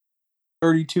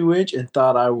 32-inch and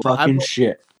thought I was fucking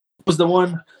shit.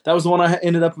 That was the one I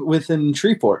ended up with in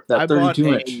Shreveport. That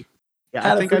 32-inch.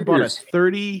 Yeah, I think I bought a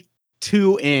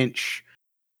 32-inch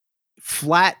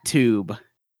flat tube.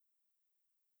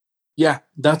 Yeah,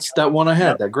 that's that one I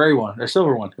had, that gray one, or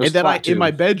silver one. And then in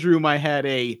my bedroom, I had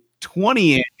a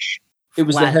 20-inch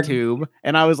flat tube,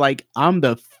 and I was like, I'm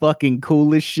the fucking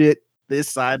coolest shit this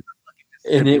side.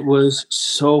 And it was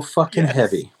so fucking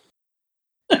heavy.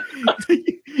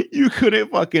 You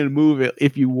couldn't fucking move it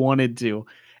if you wanted to.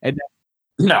 And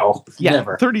no,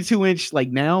 never. 32-inch like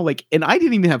now, and I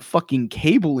didn't even have fucking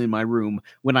cable in my room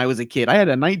when I was a kid. I had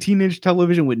a 19-inch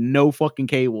television with no fucking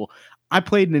cable. I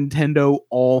played Nintendo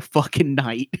all fucking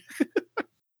night.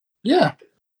 Yeah.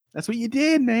 That's what you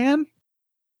did, man.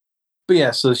 But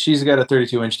yeah, so she's got a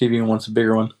 32-inch TV and wants a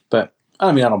bigger one. But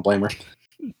I mean, I don't blame her.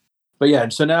 But yeah,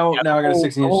 so now I got a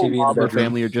 16-inch TV in the Our bedroom.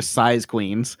 family are just size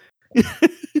queens.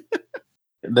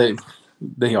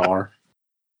 They are.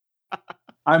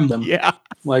 I'm them. Yeah.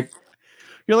 Like,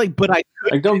 you're like, but I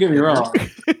don't get me wrong.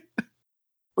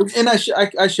 And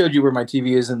I showed you where my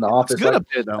TV is in the office. It's good up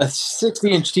there, though. A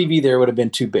 60-inch TV there would have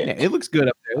been too big. Yeah, it looks good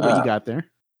up there. What you got there?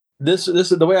 This is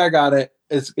the way I got it.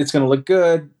 It's going to look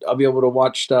good. I'll be able to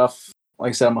watch stuff. Like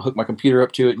I said, I'm going to hook my computer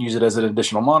up to it and use it as an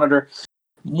additional monitor.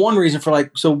 One reason for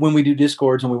so when we do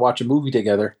Discords and we watch a movie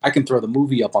together, I can throw the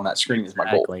movie up on that screen as my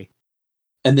goal.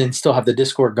 And then still have the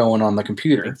Discord going on the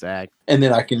computer. Exactly. And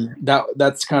then I can,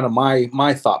 that's kind of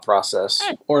my thought process.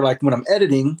 Or like when I'm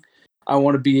editing, I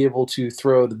want to be able to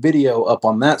throw the video up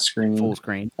on that screen. Full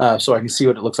screen. So I can see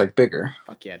what it looks like bigger.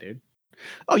 Fuck yeah, dude.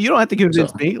 Oh, you don't have to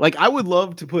convince me. Like, I would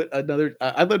love to put I'd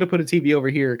love to put a TV over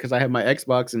here because I have my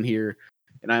Xbox in here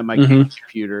and I have my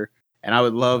computer. And I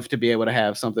would love to be able to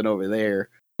have something over there.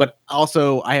 But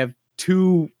also, I have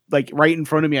two, like right in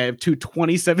front of me, I have two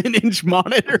 27-inch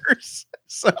monitors.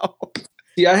 So,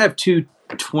 see, I have two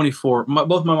 24.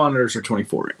 Both my monitors are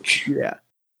 24-inch. Yeah.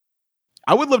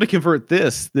 I would love to convert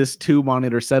this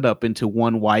 2-monitor setup into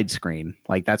one widescreen.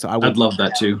 Like I'd love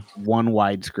that too. One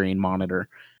widescreen monitor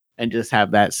and just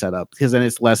have that set up because then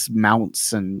it's less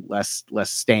mounts and less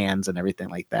stands and everything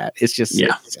like that. It's just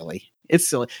it's silly. It's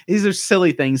silly. These are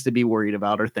silly things to be worried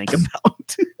about or think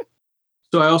about.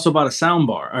 So I also bought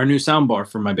a new sound bar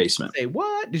for my basement. Say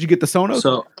what? Did you get the Sonos?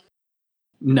 So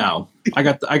no, I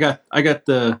got a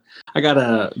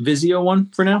Vizio one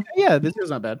for now. Yeah,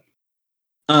 Vizio's not bad.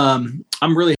 I'm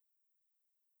really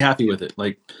happy with it.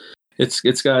 Like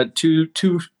it's got two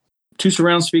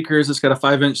surround speakers. It's got a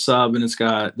 5-inch sub and it's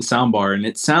got the sound bar and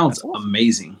it sounds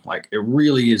amazing. Like it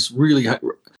really is really high.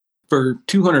 For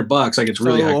 $200, like it's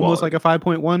really high almost quality. like a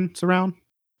 5.1 surround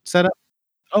setup.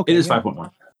 Okay, it is 5.1.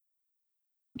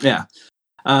 Yeah.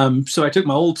 So I took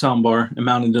my old soundbar and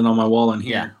mounted it on my wall in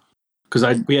here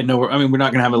because we had nowhere. I mean, we're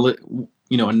not gonna have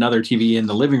another TV in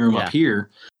the living room up here.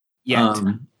 Yeah.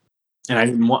 And I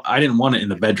didn't want it in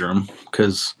the bedroom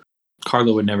because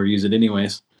Carla would never use it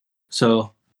anyways.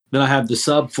 So then I have the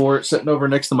sub for it sitting over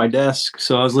next to my desk.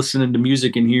 So I was listening to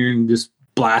music in here and just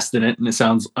blasting it, and it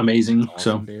sounds amazing.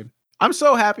 Awesome, dude. I'm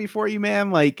so happy for you, man.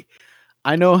 Like,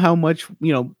 I know how much,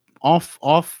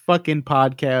 off fucking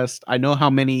podcast. I know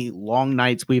how many long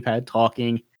nights we've had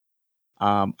talking.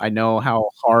 I know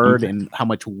how hard and how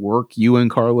much work you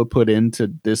and Carla put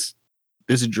into this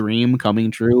dream coming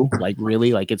true. Like,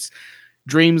 really, like it's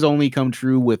dreams only come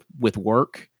true with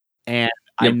work. And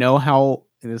I know how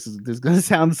this is gonna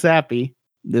sound sappy.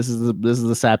 This is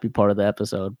the sappy part of the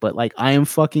episode, but like I am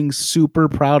fucking super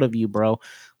proud of you, bro.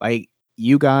 Like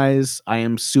you guys, I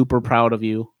am super proud of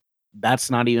you.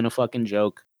 That's not even a fucking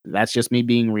joke. That's just me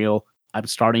being real. I'm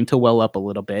starting to well up a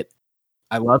little bit.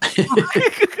 I love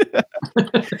it.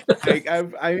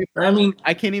 I mean,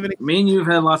 I can't even. Me and you have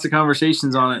had lots of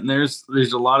conversations on it, and there's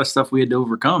a lot of stuff we had to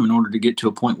overcome in order to get to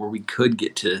a point where we could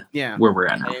get to where we're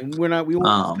at now. And we're not. We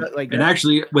won't like. And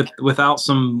actually,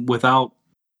 without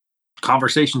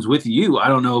conversations with you, I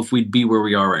don't know if we'd be where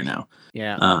we are right now.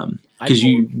 Yeah. Because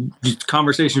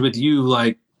conversations with you,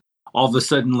 like all of a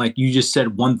sudden, like you just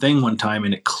said one thing one time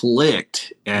and it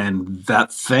clicked, and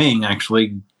that thing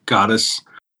actually got us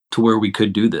to where we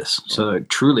could do this. So it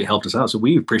truly helped us out. So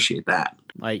we appreciate that.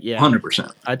 Like, yeah,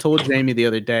 100%. I told Jamie the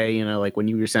other day, like when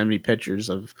you were sending me pictures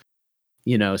of,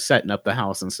 setting up the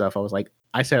house and stuff,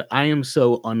 I said, I am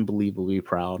so unbelievably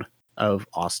proud of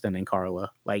Austin and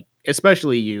Carla, like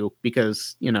especially you,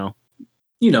 because you know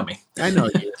me. I know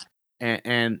you,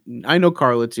 and I know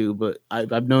Carla too, but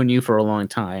I've known you for a long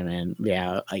time, and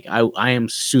like I am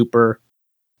super,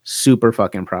 super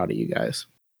fucking proud of you guys.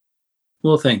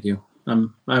 Well, thank you.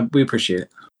 We appreciate it.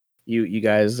 You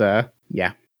guys,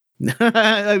 yeah.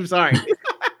 I'm sorry.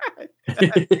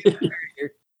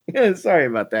 Sorry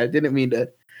about that. I didn't mean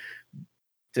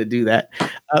to do that.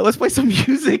 Let's play some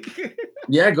music.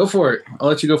 Yeah, go for it. I'll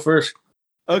let you go first.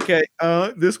 Okay.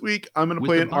 This week I'm gonna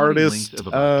play an artist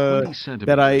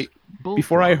that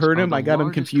before I heard him, I got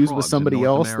him confused with somebody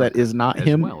else that is not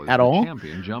him at all.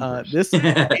 This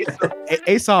is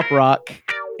Aesop Rock,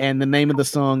 and the name of the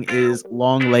song is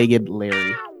Long-Legged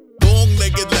Larry.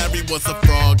 Long-Legged Larry was a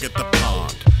frog at the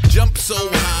pond. Jump so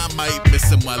high, might miss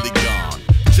him while he gone.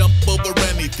 Jump over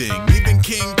anything, even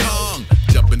King Kong.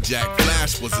 Jumpin' Jack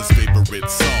Flash was his favorite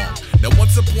song. Now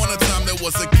once upon a time there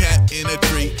was a cat in a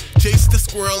tree. Chased the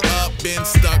squirrel up, been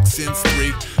stuck since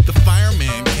 3. The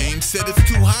fireman came, said it's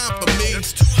too high for me.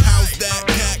 How's that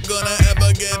cat gonna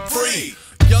ever get free?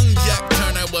 Young Jack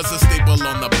Turner was a staple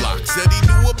on the block. Said he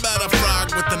knew about a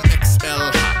frog with an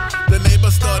XL hop. The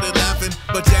neighbor started laughing,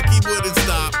 but Jackie wouldn't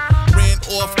stop.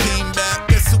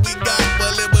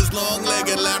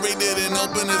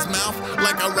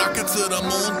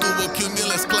 a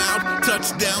cumulus cloud.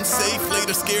 Touchdown safe,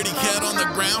 later scaredy cat on the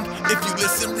ground. If you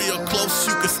listen real close,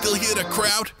 you can still hear the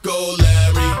crowd. Go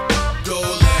Larry, go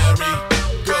Larry,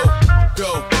 go,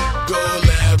 go, go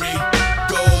Larry,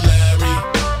 go Larry,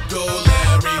 go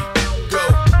Larry, go,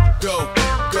 go,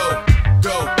 go,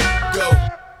 go, go.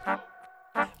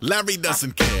 Larry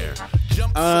doesn't care.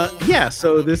 Yeah,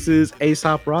 so this is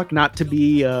A$AP Rock, not to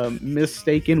be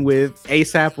mistaken with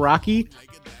A$AP Rocky,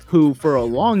 who for a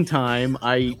long time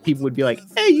people would be like,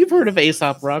 "Hey, you've heard of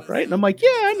A$AP Rock, right?" And I'm like, "Yeah,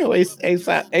 I know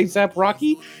A$AP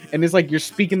Rocky," and it's like you're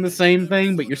speaking the same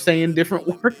thing, but you're saying different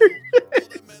words.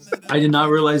 I did not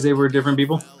realize they were different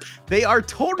people. They are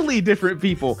totally different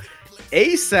people.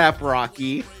 A$AP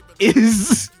Rocky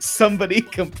is somebody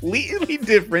completely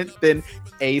different than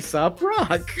A$AP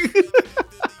Rock.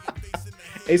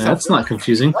 That's not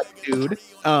confusing. Dude,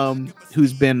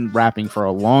 who's been rapping for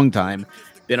a long time,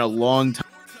 been a long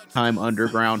time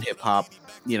underground hip hop,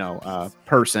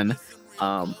 person.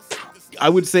 I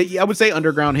would say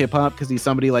underground hip hop because he's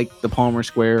somebody like the Palmer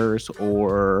Squares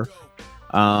or,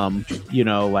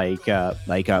 like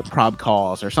Prob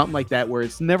Calls or something like that, where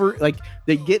it's never like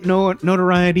they get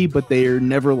notoriety, but they're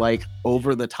never like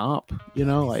over the top.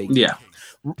 Yeah,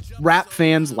 rap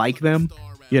fans like them.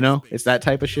 It's that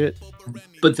type of shit.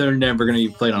 But they're never going to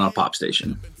be played on a pop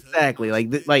station. Exactly.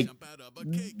 Like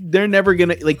they're never going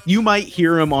to, like, you might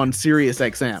hear them on Sirius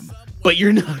XM, but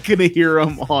you're not going to hear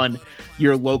them on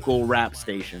your local rap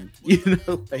station.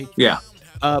 Yeah.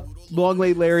 Long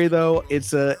Late Larry, though,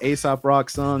 it's a A$AP Rock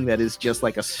song that is just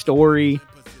like a story.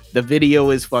 The video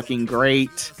is fucking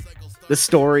great. The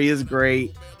story is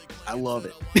great. I love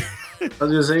it. I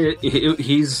was gonna say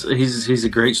he's a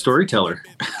great storyteller.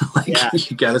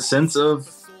 You got a sense of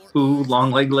who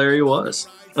Long Leg Larry was.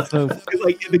 So,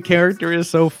 the character is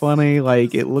so funny.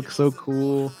 Like, it looks so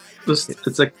cool. It's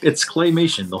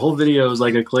claymation. The whole video is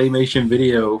like a claymation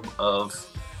video of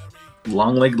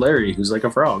Long Leg Larry, who's like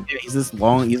a frog. Yeah, he's this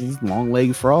long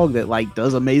leg frog that like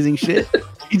does amazing shit.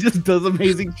 He just does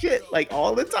amazing shit like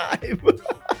all the time.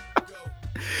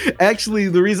 Actually,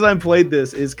 the reason I played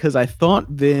this is because I thought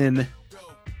me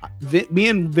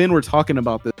and Vin were talking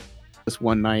about this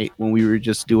one night when we were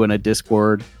just doing a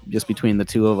Discord just between the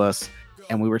two of us,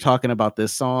 and we were talking about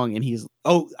this song, and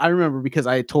I remember because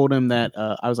I told him that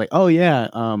I was like, oh yeah,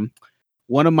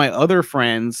 one of my other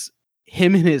friends,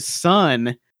 him and his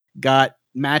son got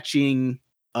matching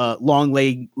Long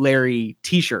Leg Larry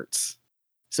t-shirts.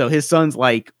 So his son's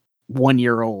like 1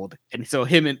 year old, and so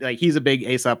he's a big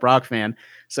A$AP Rock fan,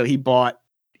 so he bought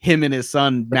him and his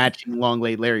son matching Long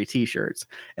Leg Larry t-shirts,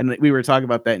 and we were talking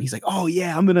about that, and he's like, oh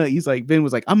yeah, Vin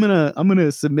was like, I'm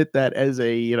gonna submit that as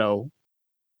a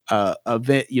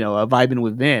vibing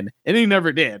with Vin, and he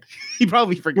never did. He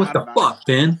probably forgot. What the fuck,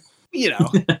 Vin?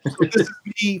 This is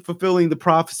me fulfilling the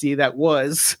prophecy that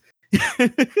was.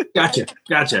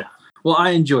 Gotcha. Well,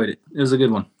 I enjoyed it. It was a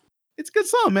good one. It's a good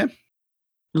song, man. It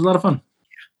was a lot of fun.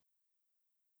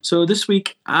 So this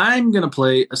week, I'm going to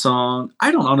play a song.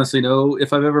 I don't honestly know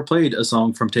if I've ever played a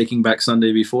song from Taking Back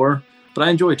Sunday before, but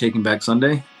I enjoy Taking Back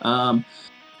Sunday. And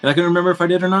I can remember if I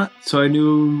did or not, so I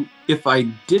knew if I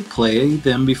did play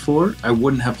them before, I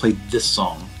wouldn't have played this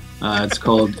song. It's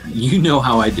called You Know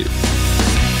How I Do. So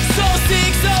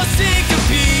sick of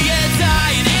being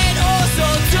tired and also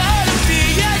tired of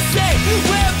being sick.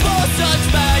 We're both such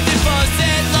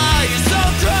magnificent liars, so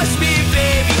crush me,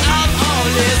 baby, I'm all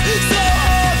this. So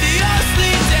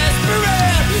obviously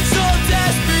desperate, so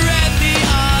desperately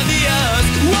obvious.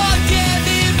 What can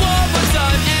leave one more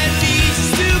time and be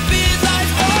stupid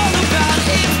life's all about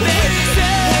impatience.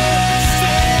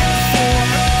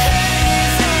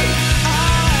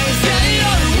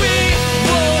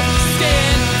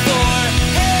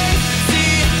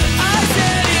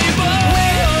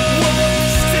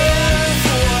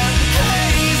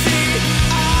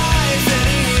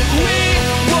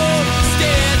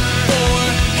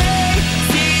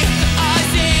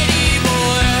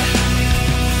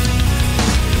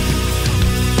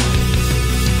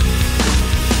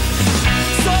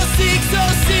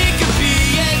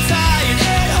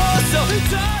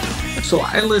 So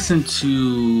I listen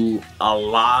to a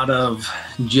lot of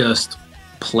just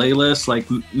playlists, like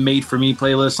made for me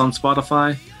playlists on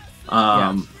Spotify.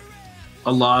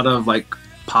 A lot of like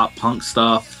pop punk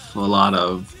stuff, a lot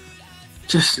of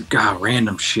just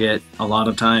random shit. A lot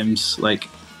of times, like,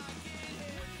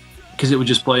 because it would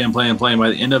just play and play and play, and by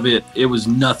the end of it, it was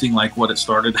nothing like what it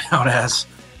started out as.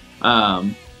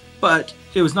 But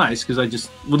it was nice because I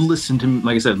just would listen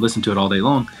to it all day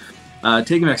long.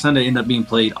 Taking Back Sunday ended up being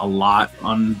played a lot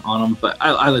on them, but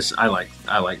I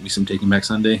like me some Taking Back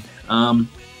Sunday.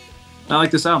 I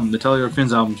like this album. The Tell Your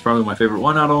Friends album is probably my favorite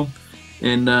one out of them.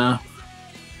 And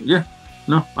yeah,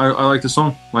 no, I like the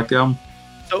song, like the album,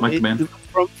 like the band.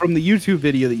 From the YouTube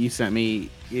video that you sent me,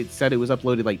 it said it was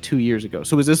uploaded like 2 years ago.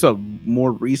 So is this a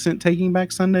more recent Taking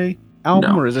Back Sunday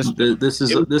album, or is this?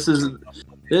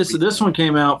 This one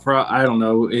came out I don't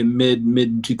know, in mid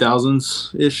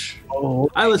 2000s ish. Oh,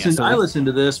 I listened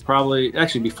to this probably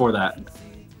actually before that.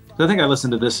 I think I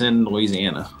listened to this in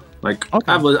Louisiana. Like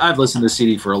I've listened to this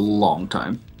CD for a long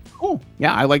time. Cool.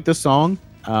 Yeah, I like this song.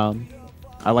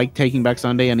 I like Taking Back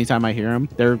Sunday anytime I hear them.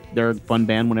 They're a fun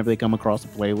band whenever they come across a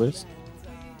playlist.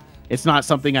 It's not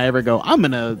something I ever go, I'm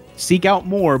going to seek out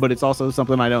more, but it's also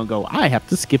something I don't go, I have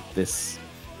to skip this.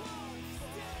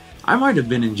 I might have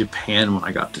been in Japan when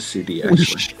I got the CD,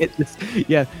 actually.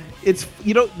 Yeah, it's,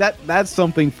 that's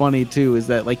something funny too, is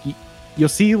that like you'll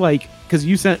see like, because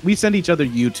we send each other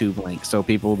YouTube links, so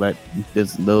people that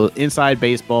is the Inside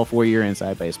Baseball 4-year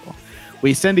Inside Baseball.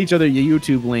 We send each other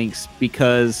YouTube links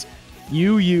because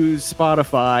you use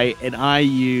Spotify and I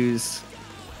use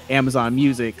Amazon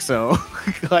Music, so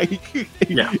like,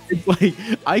 yeah, it's like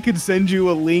I could send you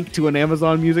a link to an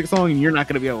Amazon Music song and you're not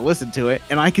going to be able to listen to it,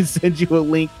 and I can send you a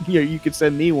link here. You could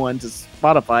send me one to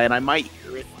Spotify and I might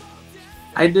hear it.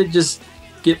 I did just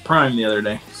get Prime the other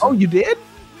day. So. Oh, you did?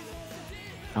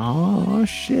 Oh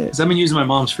shit! I've been using my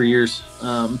mom's for years,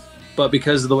 but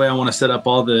because of the way I want to set up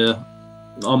all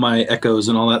my echoes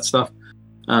and all that stuff,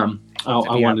 I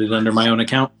wanted it under my own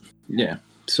account. Yeah,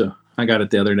 so I got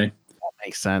it the other day.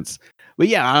 Makes sense. But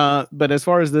yeah, but as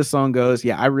far as this song goes,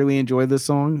 yeah, I really enjoyed this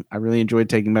song. I really enjoyed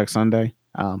Taking Back Sunday.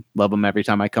 Love them every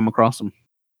time I come across them.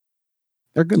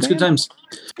 They're good. It's good times.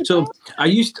 So I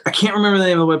can't remember the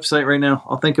name of the website right now.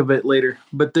 I'll think of it later.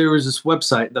 But there was this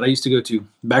website that I used to go to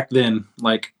back then,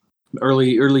 like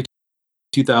early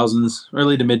 2000s,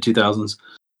 early to mid 2000s,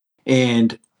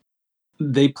 and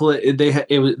they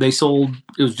sold.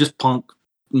 It was just punk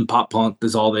and pop punk.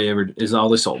 Is all they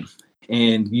sold.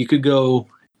 And you could go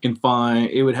and find,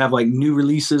 it would have like new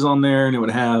releases on there, and it would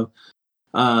have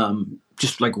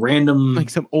just like random, like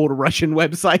some old Russian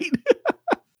website.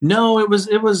 No, it was.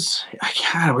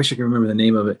 I wish I could remember the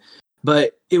name of it,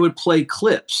 but it would play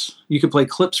clips. You could play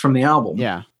clips from the album.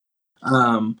 Yeah.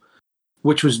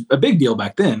 Which was a big deal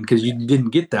back then because you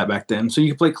didn't get that back then. So you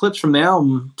could play clips from the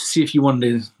album to see if you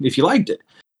liked it.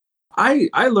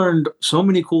 I learned so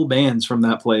many cool bands from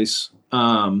that place.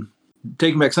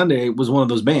 Taking Back Sunday was one of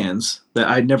those bands that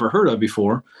I'd never heard of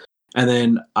before. And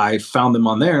then I found them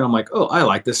on there and I'm like, oh, I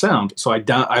like this sound. So I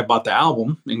bought the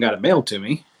album and got it mailed to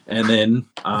me. And then,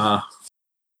 I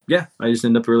just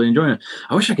ended up really enjoying it.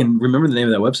 I wish I can remember the name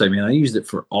of that website, man. I used it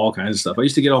for all kinds of stuff. I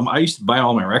used to buy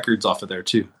all my records off of there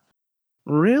too.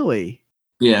 Really?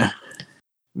 Yeah.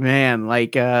 Man,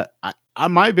 like,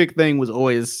 my big thing was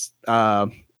always,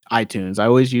 iTunes. I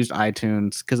always used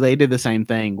iTunes because they did the same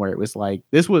thing where it was like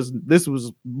this was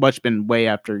much been way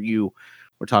after you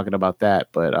were talking about that,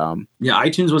 but yeah,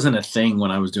 iTunes wasn't a thing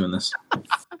when I was doing this.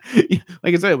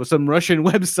 Like I said, it was some Russian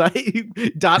website.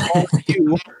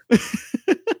 .ru.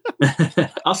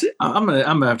 I'll see. I'm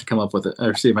gonna have to come up with it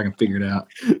or see if I can figure it out.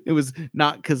 It was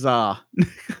not Kazaa.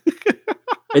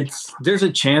 There's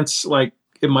a chance, like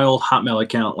in my old Hotmail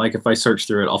account, like if I search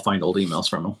through it, I'll find old emails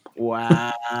from them.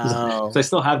 Wow. So I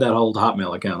still have that old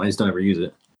Hotmail account. I just don't ever use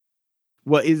it.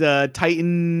 What is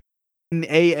Titan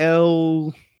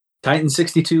AL? Titan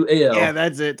 62 AL. Yeah,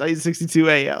 that's it. Titan 62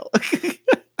 AL.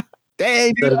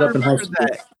 Dang, set it up in high school.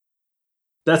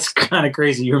 That's kind of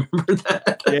crazy. You remember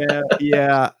that?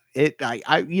 Yeah.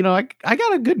 I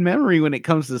got a good memory when it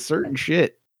comes to certain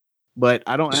shit. But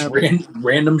I don't have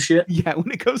random shit. Yeah,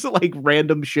 when it comes to like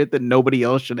random shit that nobody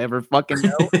else should ever fucking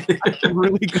know, I have a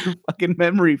really good fucking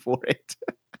memory for it.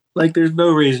 Like, there's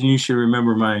no reason you should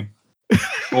remember my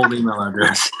old email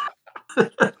address.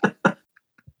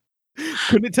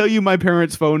 Couldn't tell you my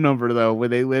parents' phone number though when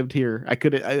they lived here. I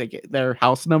couldn't. Their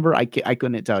house number. I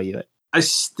couldn't tell you it. I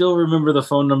still remember the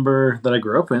phone number that I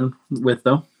grew up with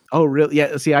though. Oh really?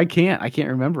 Yeah. See, I can't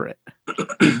remember it.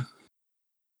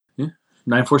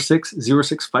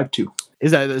 946-0652.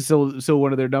 Is that still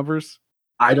one of their numbers?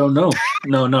 I don't know.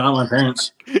 No, not my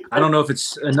parents. I don't know if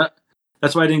it's enough.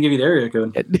 That's why I didn't give you the area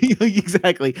code.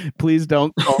 Exactly. Please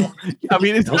don't call. I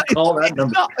mean, don't call that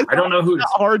number. I don't know who.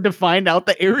 It's hard to find out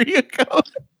the area code.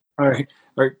 All right.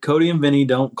 Cody and Vinny,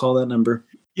 don't call that number.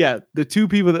 Yeah, the two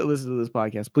people that listen to this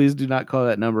podcast, please do not call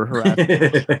that number.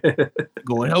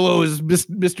 Going, hello, is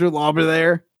Mr. Lauber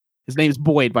there? His name's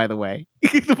Boyd, by the way.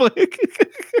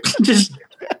 Just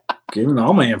giving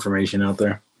all my information out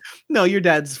there. No, your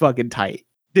dad's fucking tight.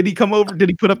 Did he come over? Did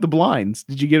he put up the blinds?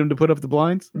 Did you get him to put up the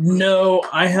blinds? No,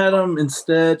 I had him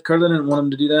instead. Carla didn't want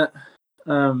him to do that.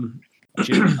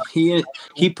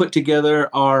 He put together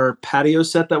our patio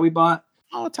set that we bought.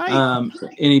 Oh, tight. And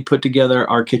he put together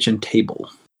our kitchen table.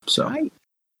 So Tight.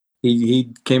 he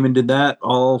came and did that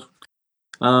all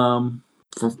for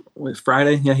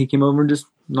Friday. Yeah, he came over and just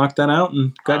knocked that out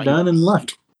and got done and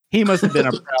left. He must have been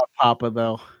a proud papa,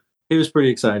 though. He was pretty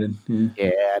excited.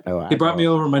 Yeah, no, he brought me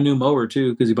over my new mower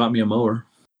too because he bought me a mower.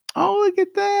 Oh, look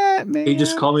at that, man! He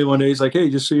just called me one day. He's like, "Hey,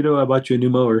 just so you know, I bought you a new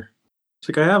mower." It's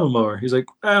like, I have a mower. He's like,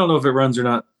 I don't know if it runs or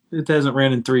not. It hasn't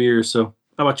ran in 3 years, so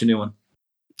I bought you a new one.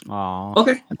 Oh,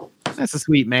 okay, that's a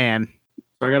sweet man.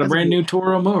 So I got a brand new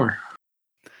Toro mower.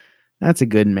 That's a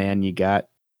good man you got.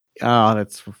 Oh,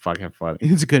 that's fucking funny.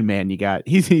 He's a good man you got.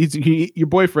 Your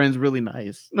boyfriend's really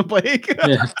nice. No, Blake.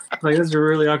 Yeah, like that's a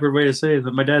really awkward way to say it,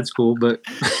 but my dad's cool. But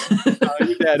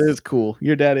your dad is cool.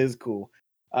 Your dad is cool.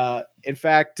 In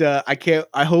fact, I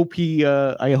hope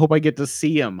I get to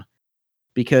see him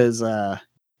because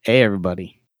hey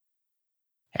everybody.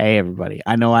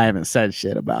 I know I haven't said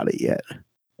shit about it yet,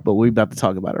 but we're about to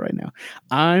talk about it right now.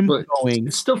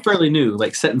 It's still fairly new,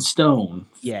 like set in stone.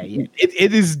 Yeah.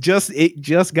 It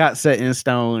just got set in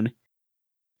stone.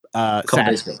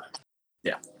 Saturday.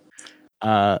 Yeah.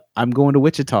 I'm going to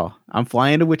Wichita. I'm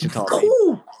flying to Wichita.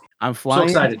 Cool. I'm flying.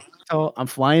 So excited. I'm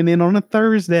flying in on a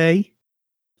Thursday.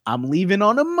 I'm leaving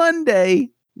on a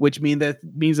Monday, which means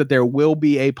that there will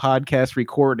be a podcast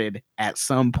recorded at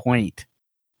some point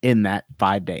in that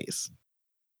 5 days.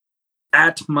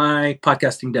 At my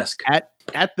podcasting desk. At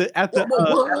the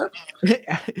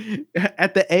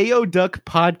AO Duck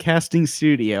podcasting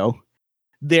studio.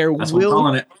 That's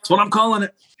what I'm calling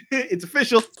it. It's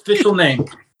official. Official name.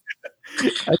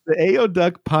 At the AO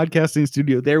Duck podcasting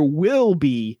studio, there will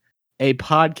be a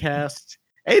podcast.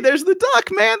 Hey, there's the duck,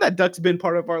 man. That duck's been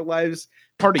part of our lives,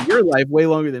 part of your life way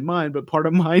longer than mine, but part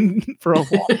of mine for a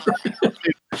long time.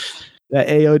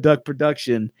 The AO Duck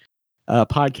production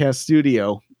podcast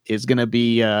studio is going to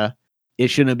be, it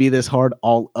shouldn't be this hard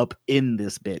all up in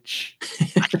this bitch.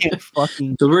 I can't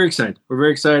fucking. So we're excited. We're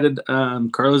very excited.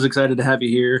 Carla's excited to have you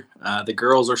here. The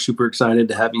girls are super excited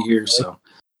to have you here. So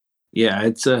yeah,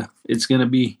 it's going to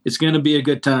be a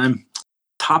good time.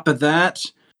 Top of that,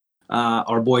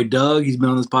 our boy Doug, he's been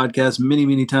on this podcast many,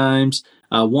 many times.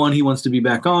 One, he wants to be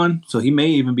back on, so he may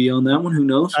even be on that one. Who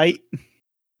knows? Right.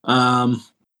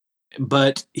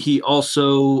 But he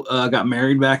also got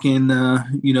married back in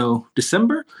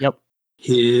December. Yep.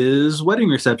 His wedding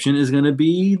reception is going to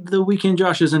be the weekend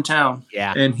Josh is in town.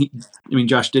 Yeah. And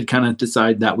Josh did kind of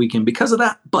decide that weekend because of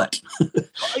that, but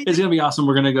it's going to be awesome.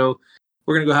 We're going to go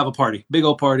have a party, big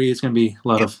old party. It's going to be a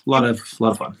lot of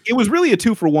fun. It was really a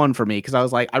 2-for-1 for me because I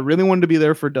was like, I really wanted to be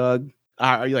there for Doug.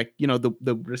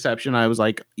 The reception. I was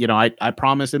like, I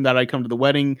promised him that I'd come to the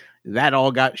wedding. That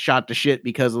all got shot to shit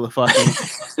because of the fucking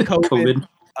COVID.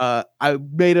 I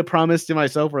made a promise to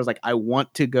myself where I was like, I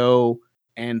want to go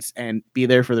and be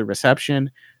there for the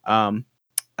reception. And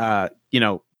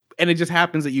it just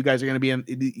happens that you guys are going to be in,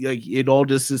 like, it all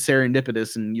just is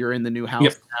serendipitous, and you're in the new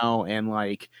house now, and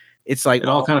like it's like it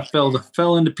all kind of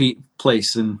fell into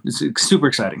place, and it's super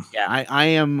exciting. Yeah, I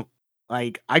am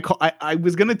like I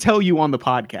was going to tell you on the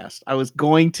podcast. I was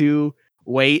going to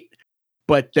wait,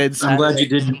 but then I'm glad you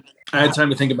didn't. I had time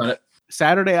to think about it.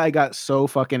 Saturday, I got so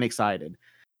fucking excited.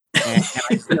 And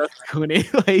I just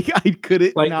couldn't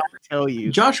not tell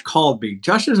you. Josh called me.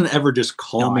 Josh doesn't ever just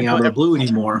call me out of the blue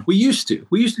anymore. We used to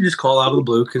just call out of the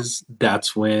blue because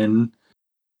that's when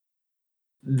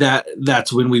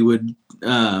we would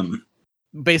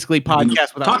basically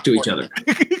podcast without talk to each other.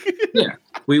 Yeah,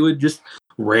 we would just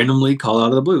randomly call out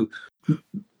of the blue.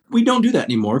 We don't do that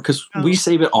anymore because we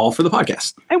save it all for the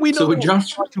podcast. And we know we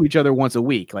talk to each other once a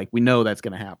week. Like, we know that's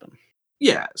going to happen.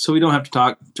 Yeah, so we don't have to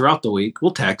talk throughout the week. We'll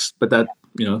text, but that,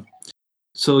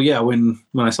 So yeah, when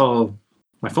I saw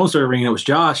my phone started ringing, it was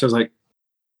Josh. I was like,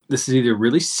 this is either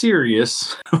really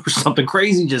serious or something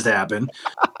crazy just happened.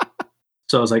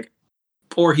 So I was like,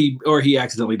 or he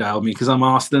accidentally dialed me because I'm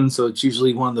Austin, so it's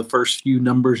usually one of the first few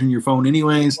numbers in your phone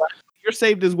anyways. You're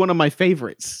saved as one of my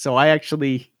favorites, so I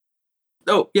actually...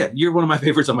 Oh, yeah, you're one of my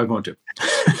favorites on my phone too.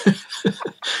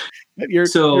 You're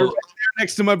right there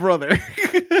next to my brother.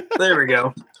 There we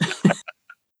go.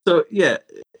 So yeah,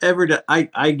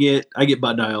 I get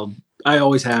butt dialed. I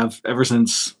always have ever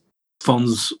since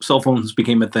cell phones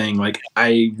became a thing. Like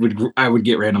I would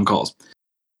get random calls.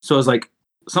 So I was like,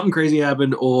 something crazy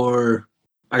happened, or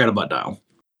I got a butt dial.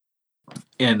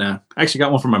 And I actually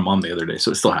got one from my mom the other day,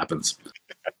 so it still happens.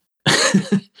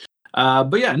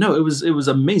 But yeah, no, it was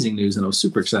amazing news, and I was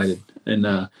super excited. And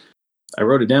I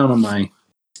wrote it down on my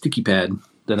sticky pad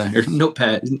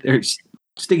notepad or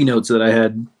sticky notes that I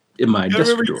had in my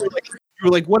desk drawer. You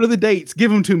were like, what are the dates?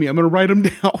 Give them to me. I'm going to write them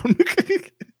down.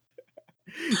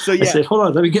 So yeah, I said, hold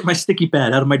on, let me get my sticky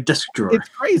pad out of my desk drawer. it's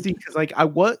crazy because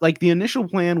the initial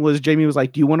plan was Jamie was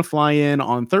like, do you want to fly in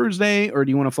on Thursday or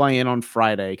do you want to fly in on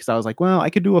Friday? Because I was like, well, I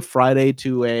could do a Friday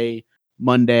to a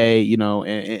Monday, you know,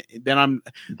 and then I'm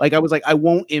like, I was like, I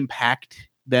won't impact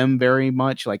them very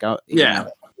much. Like,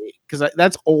 because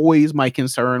that's always my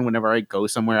concern whenever I go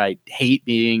somewhere. I hate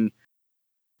being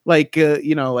like,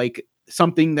 like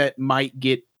something that might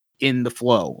get in the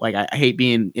flow. Like I hate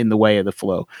being in the way of the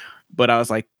flow. But I was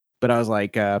like,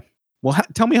 well,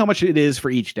 tell me how much it is for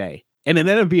each day. And it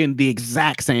ended up being the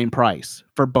exact same price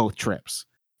for both trips.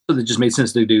 So it just made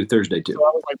sense to do Thursday too. So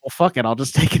I was like, well, fuck it. I'll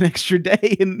just take an extra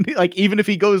day. And like, even if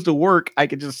he goes to work, I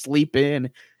could just sleep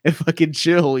in and fucking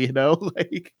chill, you know?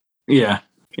 Like, yeah.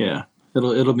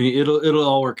 It'll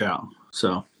all work out.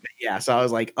 So yeah. So I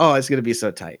was like, oh, it's going to be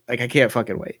so tight. Like, I can't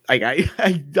fucking wait. Like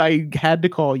I had to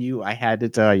call you. I had to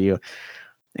tell you.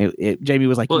 Jamie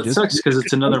was like, well, it sucks because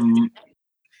it's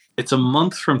a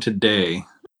month from today,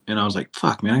 and I was like,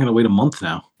 fuck, man, I'm gonna wait a month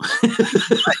now.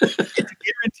 It's a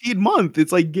guaranteed month.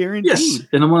 It's like guaranteed. Yes,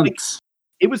 in a month. Like,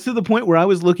 it was to the point where I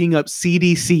was looking up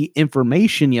CDC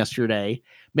information yesterday,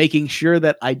 making sure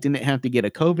that I didn't have to get a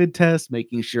COVID test,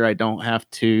 making sure I don't have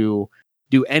to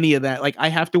do any of that. Like, I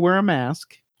have to wear a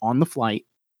mask on the flight,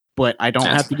 but I don't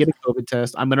have to get a COVID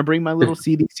test. I'm gonna bring my little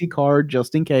CDC card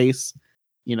just in case.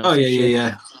 You know. Oh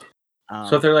yeah.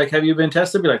 So if they're like, "Have you been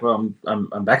tested?" Be like, "Well,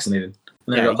 I'm vaccinated."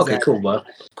 And they go, exactly. "Okay,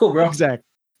 cool, bro." Exactly.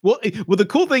 Well, the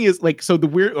cool thing is, like, so the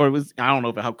weird, or it was, I don't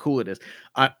know how cool it is.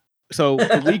 So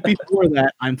the week before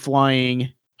that, I'm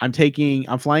flying out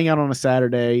on a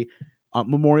Saturday,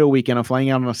 Memorial Weekend. I'm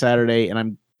flying out on a Saturday, and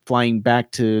I'm flying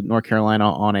back to North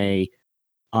Carolina on a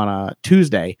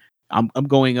Tuesday. I'm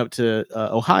going up to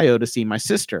Ohio to see my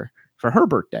sister for her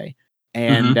birthday.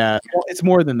 And well, it's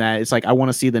more than that. It's like I want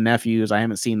to see the nephews. I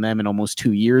haven't seen them in almost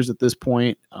 2 years at this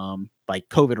point. Like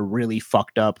COVID really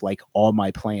fucked up like all my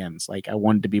plans. Like I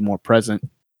wanted to be more present,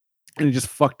 and it just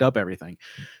fucked up everything.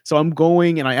 So I'm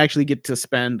going, and I actually get to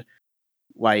spend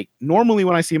like normally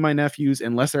when I see my nephews,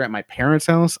 unless they're at my parents'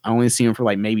 house, I only see them for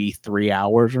like maybe 3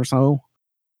 hours or so.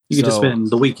 You get to spend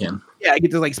the weekend. Yeah, I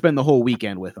get to like spend the whole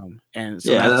weekend with them, and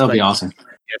so that'll be awesome. Yeah,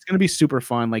 it's gonna be super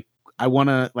fun. Like I want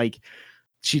to like.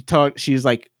 She's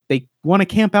like, they want to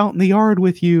camp out in the yard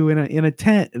with you in a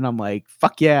tent. And I'm like,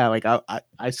 fuck yeah. Like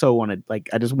I so wanted, like,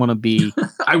 I just want to be,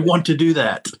 I want to do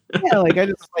that. Yeah. Like, I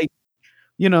just like,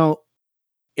 you know,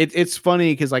 it's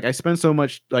funny. Cause like I spend so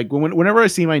much, like whenever I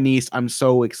see my niece, I'm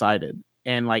so excited.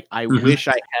 And like, I wish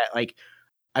I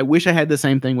had the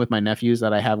same thing with my nephews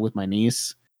that I have with my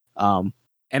niece. And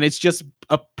it's just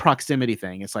a proximity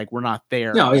thing. It's like, we're not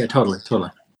there. No, yeah, totally.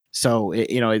 So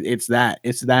it's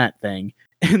that thing.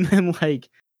 And then like,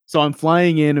 so I'm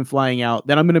flying in and flying out.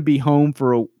 Then I'm going to be home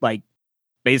for like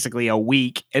basically a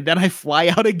week. And then I fly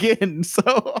out again.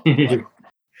 So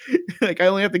like I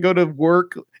only have to go to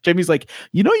work. Jamie's like,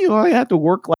 you only have to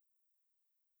work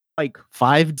like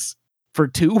 5 for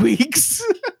 2 weeks.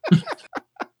 I'm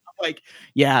like,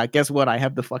 yeah, guess what? I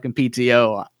have the fucking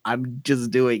PTO. I'm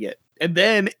just doing it. And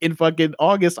then in fucking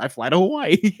August, I fly to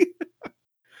Hawaii.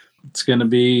 It's going to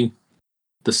be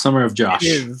the summer of Josh.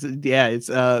 Yeah, it's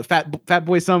fat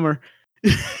boy summer.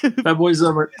 Fat boy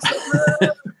summer.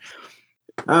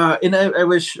 And I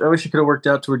wish it could have worked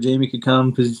out to where Jamie could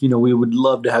come, because we would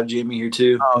love to have Jamie here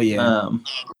too. Oh yeah.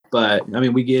 But I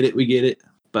mean, we get it.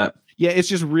 But yeah, it's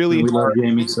just really we love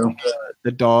Jamie. So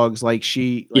the dogs, like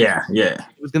she. Like, yeah.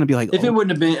 It was gonna be like if it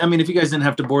wouldn't have been. I mean, if you guys didn't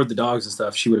have to board the dogs and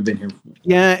stuff, she would have been here.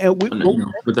 Yeah, and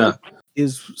with that.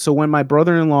 So when my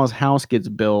brother-in-law's house gets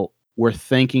built, we're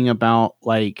thinking about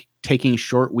like taking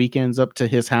short weekends up to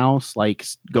his house, like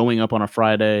going up on a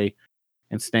Friday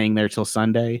and staying there till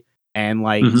Sunday. And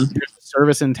like there's a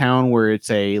service in town where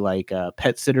it's a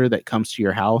pet sitter that comes to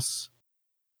your house.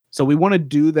 So we want to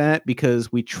do that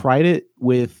because we tried it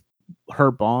with her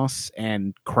boss,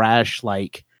 and Crash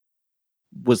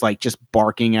was just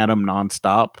barking at him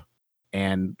nonstop.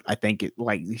 And I think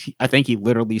he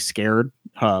literally scared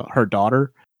her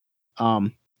daughter.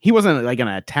 He wasn't like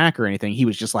gonna attack or anything. He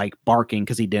was just like barking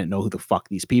because he didn't know who the fuck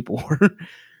these people were.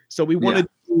 So we wanted to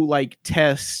do like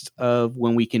tests of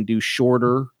when we can do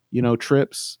shorter,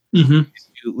 trips.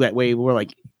 That way we're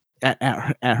like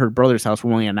at her brother's house.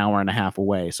 We're only an hour and a half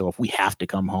away. So if we have to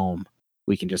come home,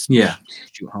 we can just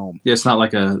shoot home. Yeah, it's not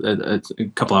like a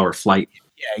couple hour flight.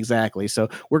 Yeah, exactly. So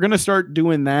we're going to start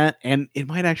doing that, and it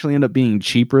might actually end up being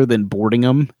cheaper than boarding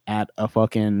them at a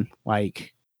fucking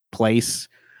place,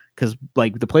 because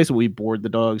the place that we board the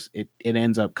dogs, it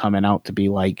ends up coming out to be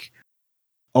like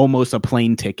almost a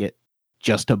plane ticket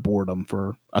just to board them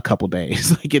for a couple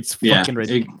days. Like it's fucking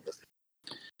ridiculous.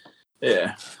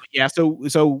 Yeah. So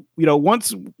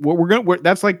once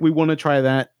that's like we want to try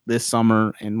that this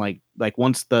summer, and like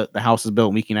once the house is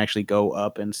built, we can actually go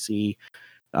up and see,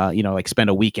 like spend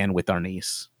a weekend with our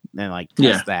niece and like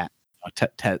test that,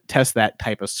 test that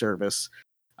type of service.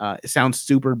 It sounds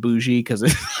super bougie because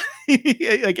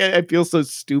like I feel so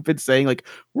stupid saying like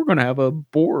we're gonna have a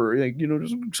board, like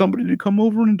just somebody to come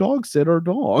over and dog sit our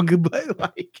dog, but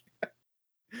like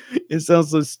it sounds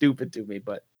so stupid to me.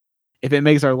 But if it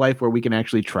makes our life where we can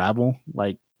actually travel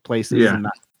like places and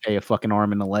not pay a fucking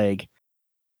arm and a leg,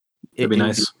 it'd be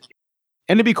nice.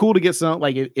 And it'd be cool to get some,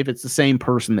 like if it's the same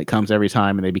person that comes every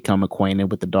time and they become acquainted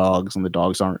with the dogs and the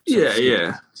dogs aren't.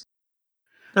 Yeah.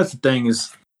 That's the thing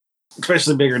is,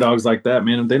 especially bigger dogs like that,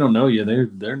 man, if they don't know you,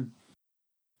 they're.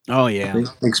 Oh yeah.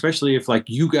 Especially if like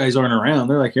you guys aren't around,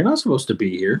 they're like, you're not supposed to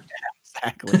be here.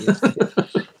 Yeah,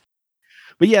 exactly.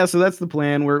 But yeah, so that's the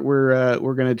plan.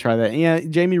 We're gonna try that. And yeah,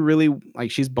 Jamie really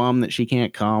like she's bummed that she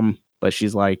can't come, but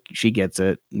she's like she gets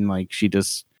it, and like she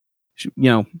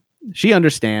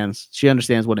understands. She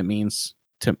understands what it means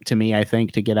to me. I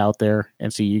think to get out there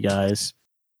and see you guys.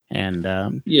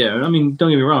 And yeah, I mean, don't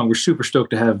get me wrong, we're super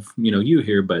stoked to have you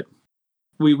here, but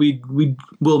we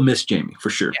will miss Jamie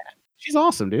for sure. Yeah, she's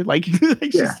awesome, dude. Like, we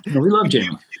love Jamie.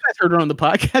 You guys heard her on the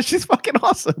podcast. She's fucking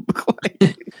awesome.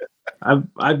 Like,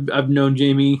 I've known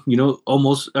Jamie,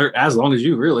 almost or as long as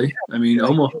you, really. I mean,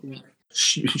 almost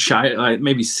shy,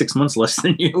 maybe 6 months less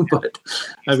than you, but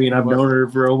I mean, I've known her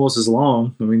for almost as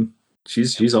long. I mean,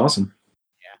 she's awesome.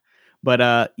 Yeah,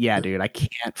 but yeah, dude, I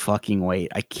can't fucking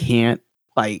wait. I can't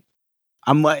like.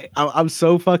 I'm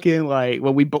so fucking like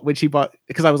when she bought,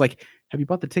 because I was like, have you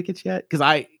bought the tickets yet? Because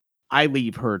I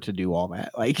leave her to do all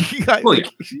that. Like,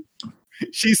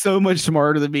 she's so much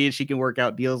smarter than me, and she can work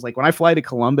out deals. Like when I fly to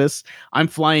Columbus, I'm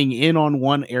flying in on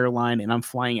one airline and I'm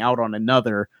flying out on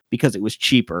another because it was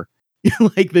cheaper,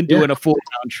 like than doing a full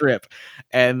round trip.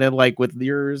 And then like with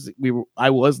yours,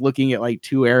 I was looking at like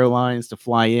 2 airlines to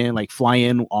fly in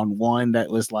on one that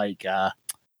was like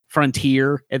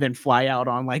Frontier, and then fly out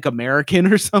on like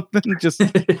American or something. Just how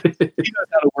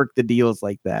to work the deals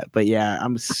like that. But yeah,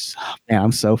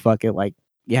 I'm so fucking like,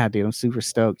 yeah, dude, I'm super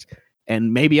stoked.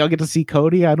 And maybe I'll get to see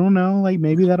Cody. I don't know. Like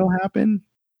maybe that'll happen.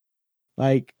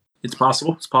 Like it's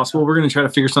possible. It's possible. We're gonna try to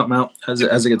figure something out as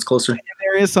it gets closer.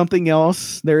 There is something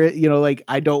else. There is, like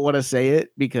I don't want to say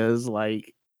it because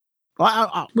like, he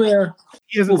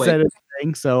hasn't said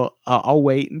anything, so I'll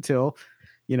wait until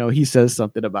he says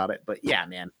something about it. But yeah,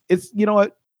 man, it's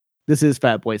what, this is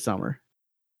Fat Boy Summer.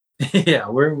 Yeah,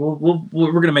 we're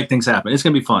gonna make things happen. It's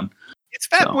gonna be fun. It's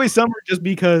Fat Boy Summer just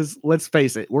because, let's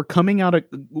face it, we're coming out of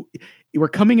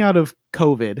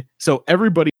COVID, so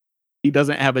everybody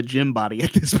doesn't have a gym body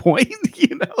at this point,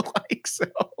 like so.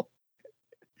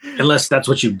 Unless that's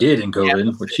what you did in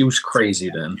COVID, which was crazy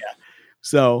then. Yeah.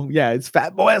 So yeah, it's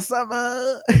Fat Boy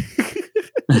Summer.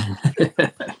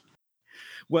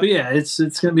 But yeah, it's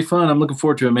gonna be fun. I'm looking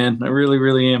forward to it, man. I really,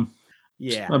 really am.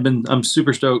 Yeah, I'm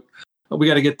super stoked. We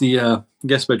got to get the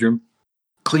guest bedroom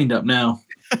cleaned up now.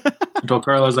 I told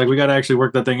Carla, I was like, we got to actually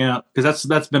work that thing out because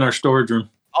that's been our storage room.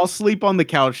 I'll sleep on the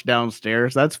couch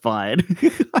downstairs. That's fine.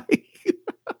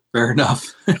 Fair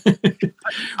enough.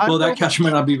 Well, that couch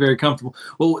might not be very comfortable.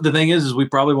 Well, the thing is we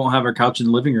probably won't have our couch in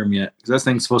the living room yet because that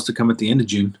thing's supposed to come at the end of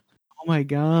June. Oh my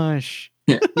gosh.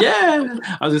 Yeah.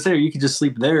 I was gonna say you could just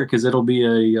sleep there because it'll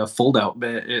be a fold-out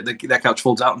bed. That couch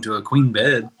folds out into a queen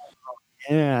bed.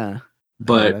 Yeah.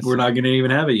 But we're not gonna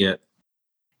even have it yet.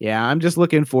 Yeah, I'm just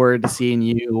looking forward to seeing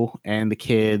you and the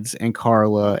kids and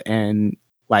Carla and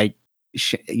like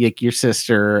your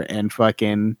sister and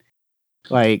fucking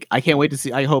like I can't wait to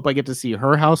see. I hope I get to see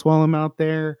her house while I'm out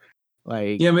there.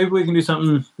 Like, yeah, maybe we can do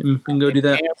something and go do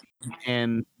that.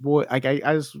 And boy, like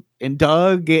I was, and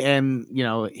Doug and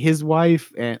his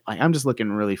wife, and like I'm just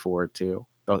looking really forward to.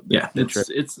 The trip.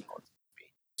 It's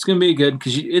gonna be good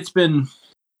because it's been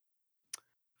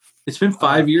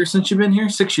 5 years since you've been here.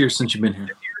 6 years since you've been here.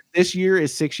 This year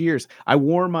is 6 years. I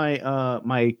wore my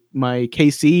my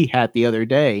KC hat the other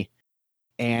day,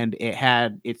 and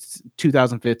it's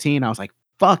 2015. I was like,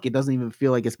 fuck, it doesn't even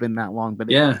feel like it's been that long. But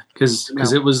because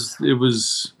it was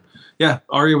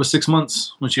Aria was 6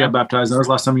 months when she got baptized. That was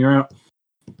the last time you were out.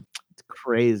 It's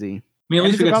crazy. I mean, at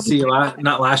least we got to see you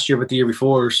not last year, but the year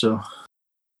before. So,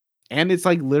 and it's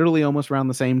like literally almost around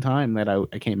the same time that I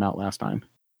came out last time.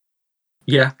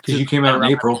 Yeah, because you came out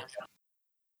in April.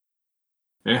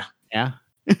 Yeah. Yeah.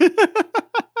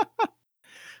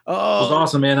 Oh, it was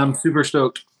awesome, man. I'm super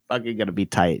stoked. Fucking gonna be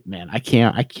tight, man. I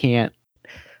can't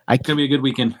It's gonna be a good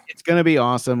weekend. It's gonna be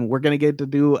awesome. We're gonna get to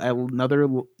do another,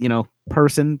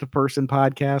 person to person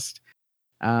podcast.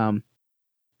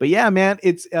 But yeah, man,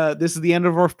 it's this is the end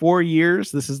of our 4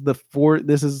 years. This is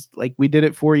we did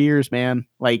it 4 years, man.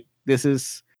 Like this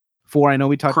is 4. I know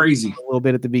we talked Crazy a little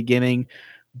bit at the beginning,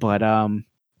 but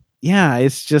yeah, I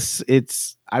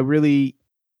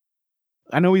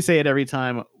know we say it every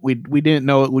time. We didn't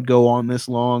know it would go on this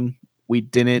long. We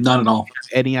didn't not at all have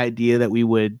any idea that we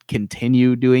would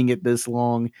continue doing it this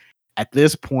long. At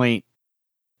this point,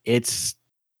 it's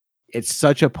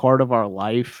such a part of our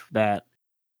life that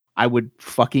I would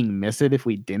fucking miss it if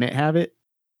we didn't have it.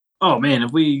 Oh man,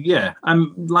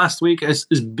 I'm last week as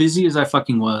busy as I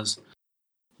fucking was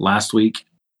last week.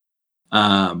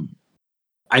 I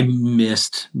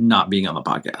missed not being on the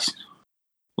podcast.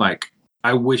 Like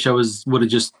I wish I would have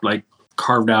just like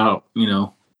carved out,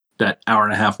 that hour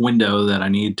and a half window that I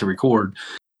need to record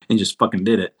and just fucking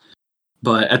did it.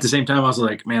 But at the same time, I was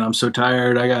like, man, I'm so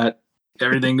tired. I got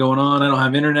everything going on. I don't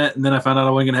have internet. And then I found out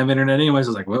I wasn't going to have internet anyways. I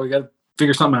was like, well, we got to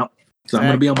figure something out. So I'm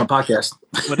going to be on my podcast.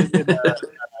 What is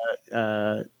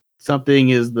it? Something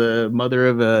is the mother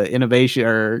of innovation,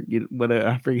 or whatever.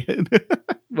 I forget.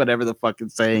 Whatever the fucking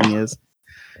saying is.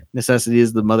 Necessity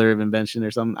is the mother of invention or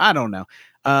something. I don't know.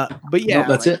 But yeah, nope,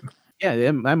 that's it. Yeah,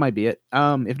 that might be it.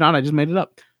 If not, I just made it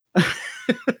up.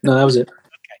 No, that was it.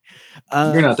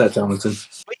 Okay. You're not that talented.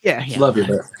 But yeah. Love you,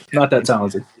 but not that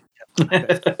talented.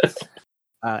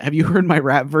 Have you heard my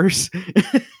rap verse?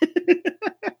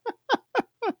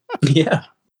 Yeah.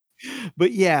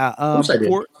 But yeah,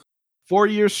 4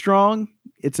 years strong.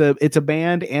 It's a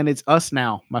band, and it's us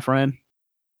now, my friend.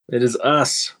 It is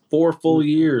us. 4 full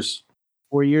years.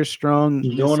 4 years strong.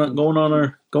 Going on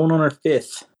our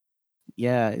 5th.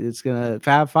 Yeah, it's gonna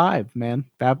Fab 5, man.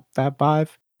 Fab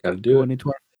 5. Gotta do it. It's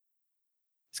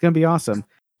gonna be awesome.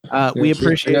 We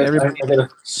appreciate everybody. I got a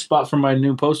spot for my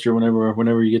new poster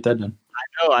whenever you get that done. I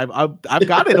know. I've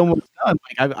got it almost done.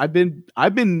 Like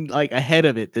I've been like ahead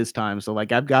of it this time. So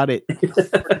like I've got it.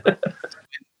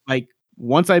 Like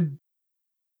once I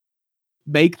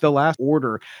make the last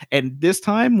order, and this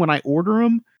time when I order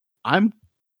them, I'm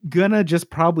gonna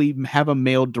just probably have them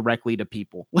mailed directly to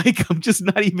people. Like I'm just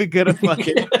not even gonna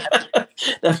fucking.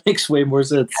 That makes way more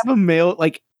sense. Have them mail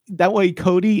like that way.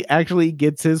 Cody actually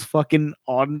gets his fucking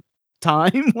on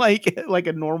time, like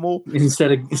a normal.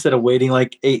 Instead of waiting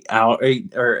like 8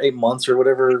 months or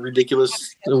whatever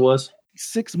ridiculous it was.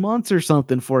 6 months or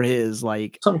something for his,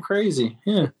 like something crazy.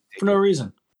 Yeah, for no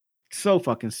reason. So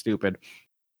fucking stupid.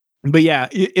 But yeah,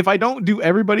 if I don't do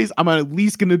everybody's, I'm at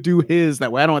least gonna do his.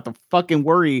 That way, I don't have to fucking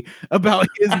worry about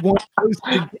his one post.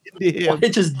 I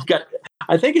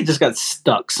think it just got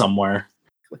stuck somewhere.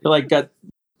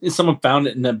 Someone found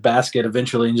it in that basket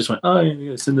eventually and just went, "Oh,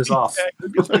 you gotta send this off."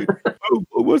 Oh,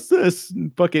 what's this?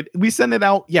 Fucking, we sent it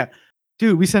out. Yeah,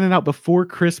 dude, we sent it out before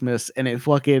Christmas, and it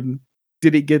fucking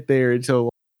didn't get there until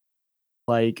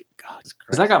like God.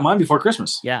 Because I got mine before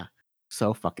Christmas. Yeah.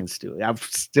 So fucking stupid. I'm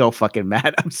still fucking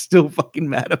mad.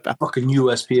 About fucking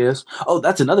USPS. Oh,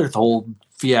 that's another whole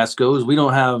fiasco. Is we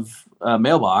don't have a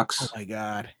mailbox. Oh my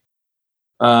God.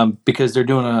 Because they're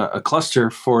doing a cluster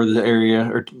for the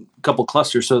area, or a couple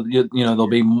clusters. So there'll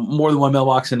be more than one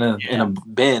mailbox in a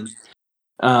bin.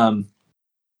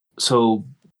 So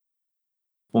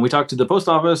when we talk to the post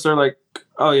office, they're like,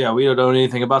 "Oh yeah, we don't know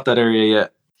anything about that area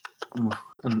yet."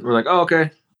 And we're like, "Oh,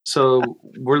 okay." So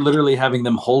we're literally having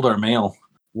them hold our mail.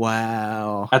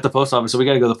 Wow. At the post office. So we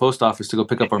got to go to the post office to go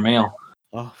pick up our mail.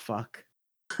 Oh, fuck.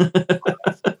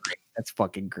 That's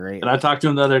fucking great. And I talked to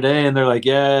them the other day, and they're like,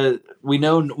 yeah, we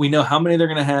know how many they're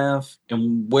going to have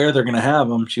and where they're going to have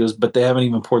them. She goes, but they haven't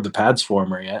even poured the pads for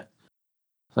them yet.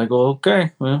 It's like, well,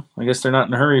 okay. Well, I guess they're not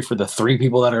in a hurry for the 3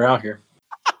 people that are out here.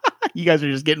 You guys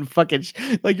are just getting fucking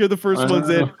like you're the first ones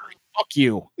in. Fuck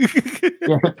you.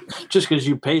 Yeah. Just because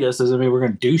you paid us doesn't mean we're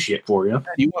going to do shit for you.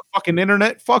 Do you want fucking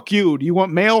internet? Fuck you. Do you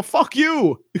want mail? Fuck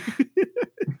you.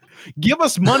 Give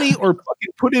us money or fucking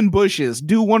put in bushes.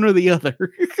 Do one or the other.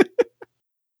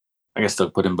 I guess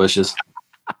they'll put in bushes.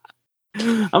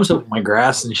 I'm so my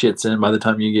grass and shit's in by the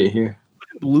time you get here.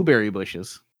 Blueberry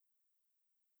bushes.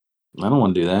 I don't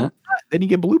want to do that. Then you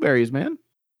get blueberries, man.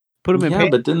 Put them in. Yeah,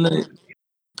 but then that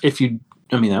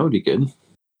would be good.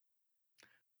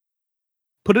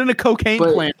 Put in a cocaine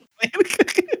plant.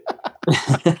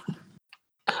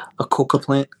 A coca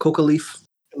plant, coca leaf.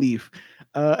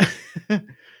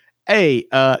 Hey,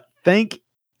 thank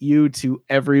you to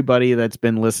everybody that's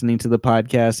been listening to the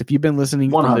podcast. If you've been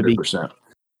listening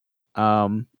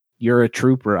 100%. You're a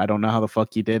trooper. I don't know how the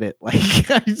fuck you did it. Like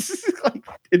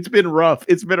it's been rough.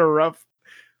 It's been a rough.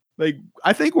 Like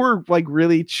I think we're like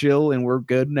really chill and we're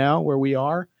good now where we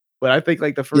are. But I think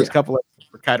like the first couple of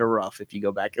were kind of rough if you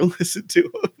go back and listen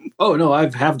to them. Oh no, I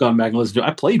have gone back and listened to it.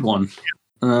 I played one.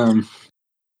 I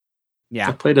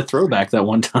played a throwback that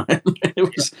one time.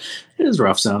 it was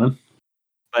rough sounding.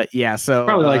 But yeah, so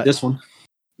probably like this one.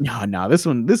 No, this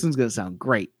one's gonna sound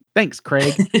great. Thanks,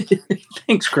 Craig.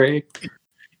 Thanks, Craig.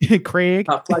 Craig.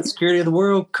 Top flight security of the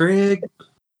world, Craig.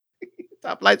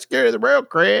 Top flight security of the world,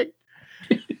 Craig.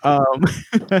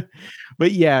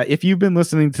 But yeah, if you've been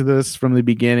listening to this from the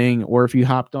beginning, or if you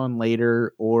hopped on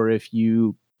later, or if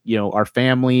you are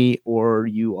family, or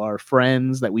you are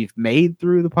friends that we've made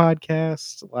through the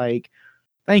podcast, like,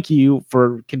 thank you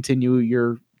for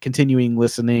continuing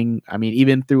listening. I mean,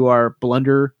 even through our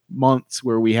blunder months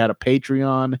where we had a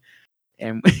Patreon,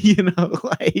 and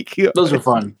like those were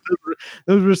fun.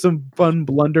 Those were some fun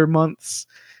blunder months.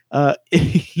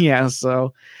 Yeah,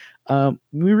 so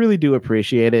we really do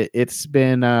appreciate it. It's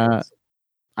been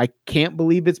I can't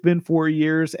believe it's been 4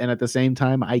 years, and at the same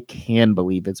time I can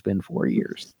believe it's been 4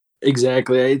 years.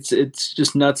 Exactly. It's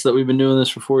just nuts that we've been doing this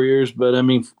for 4 years, but I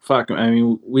mean, fuck. I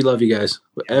mean, we love you guys.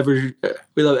 We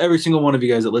love every single one of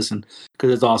you guys that listen,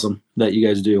 because it's awesome that you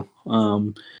guys do.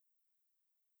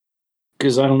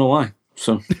 Because I don't know why.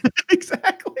 So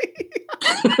exactly.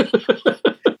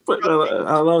 But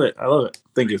I love it. I love it.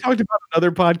 Thank you. We talked about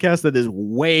another podcast that is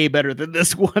way better than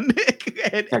this one.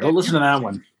 Go listen to that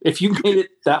one. If you made it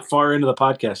that far into the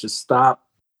podcast, just stop.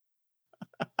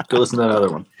 Go listen to that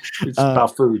other one. It's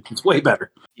about food. It's way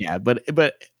better. Yeah, but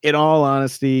in all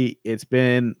honesty, it's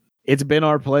been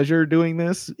our pleasure doing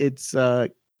this. It's I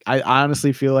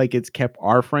honestly feel like it's kept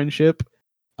our friendship.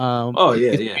 Yeah. Our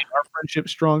friendship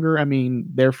stronger. I mean,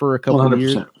 there for a couple 100%. of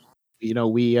years,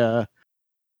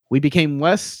 we became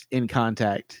less in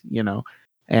contact, and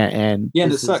and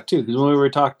it sucked too, because when we were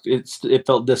talking, it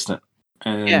felt distant.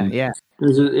 And yeah.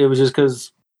 It was just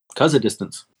because of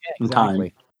distance and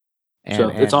time. So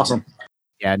it's awesome.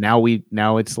 Yeah, now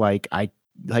it's like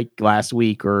last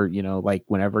week, or like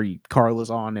whenever Carla's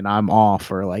on and I'm off,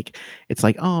 or like it's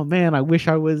like, oh man, I wish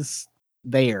I was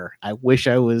there. I wish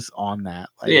I was on that.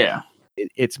 Like, yeah,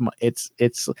 it's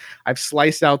I've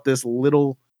sliced out this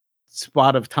little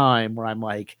spot of time where I'm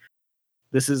like,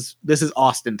 this is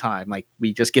Austin time. Like,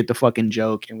 we just get to fucking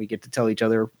joke, and we get to tell each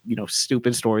other,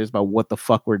 stupid stories about what the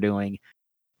fuck we're doing,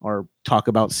 or talk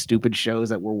about stupid shows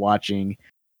that we're watching,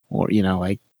 or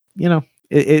it's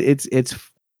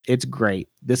great.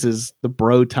 This is the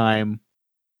bro time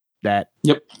that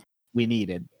we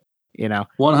needed.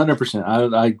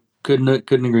 100%. I couldn't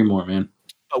agree more, man.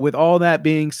 But with all that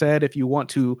being said, if you want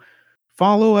to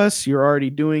follow us, you're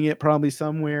already doing it probably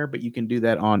somewhere, but you can do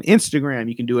that on Instagram.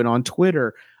 You can do it on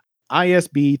Twitter,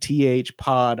 ISBTH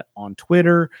Pod on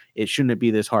Twitter. It Shouldn't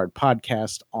Be This Hard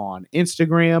Podcast on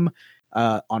Instagram.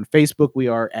 On Facebook, we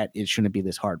are at It Shouldn't Be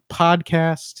This Hard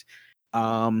Podcast.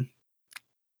 I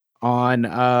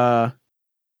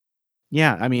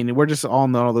mean, we're just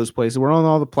on all those places. We're on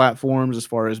all the platforms as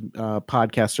far as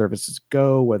podcast services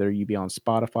go, whether you be on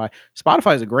Spotify.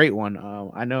 Spotify is a great one.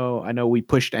 I know we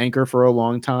pushed Anchor for a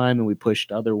long time, and we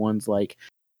pushed other ones like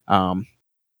Pocket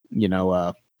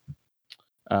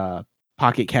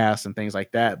Cast and things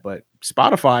like that. But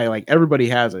Spotify, like, everybody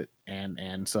has it.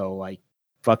 And so, like,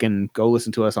 fucking go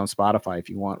listen to us on Spotify if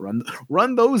you want.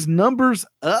 Run those numbers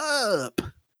up.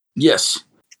 Yes.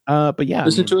 But yeah,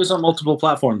 listen to us on multiple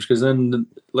platforms, because then,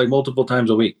 like, multiple times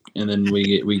a week, and then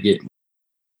we get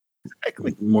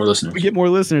more listeners. We get more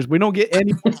listeners. We don't get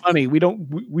any more money.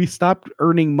 We stopped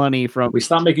earning money from. We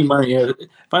stopped making money. Yeah.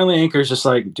 Finally, Anchor's just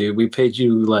like, dude, we paid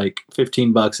you like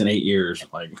 $15 in 8 years.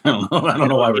 Like, I don't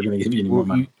know why we're going to give you any more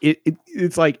money.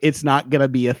 It's like, it's not going to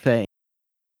be a thing.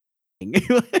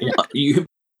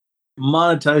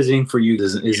 Monetizing for you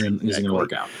isn't going to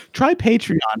work out. Try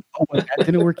Patreon. Oh, that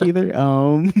didn't work either.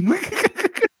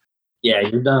 Yeah,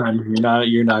 you're done.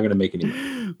 You're not going to make any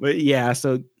money. But yeah,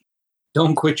 so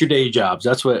don't quit your day jobs.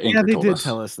 That's what Anchor they told did us.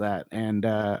 tell us that, and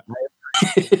I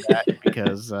appreciate that,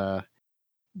 because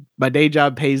my day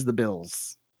job pays the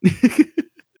bills.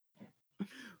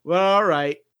 Well, all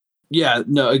right. Yeah,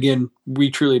 no, again,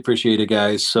 we truly appreciate it,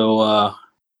 guys. So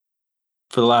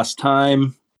for the last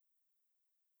time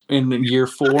in year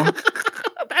 4,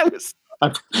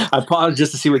 I paused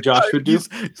just to see what Josh would do.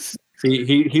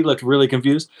 He looked really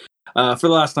confused. For the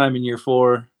last time in year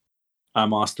 4,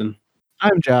 I'm Austin.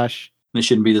 I'm Josh. And it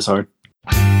shouldn't be this hard.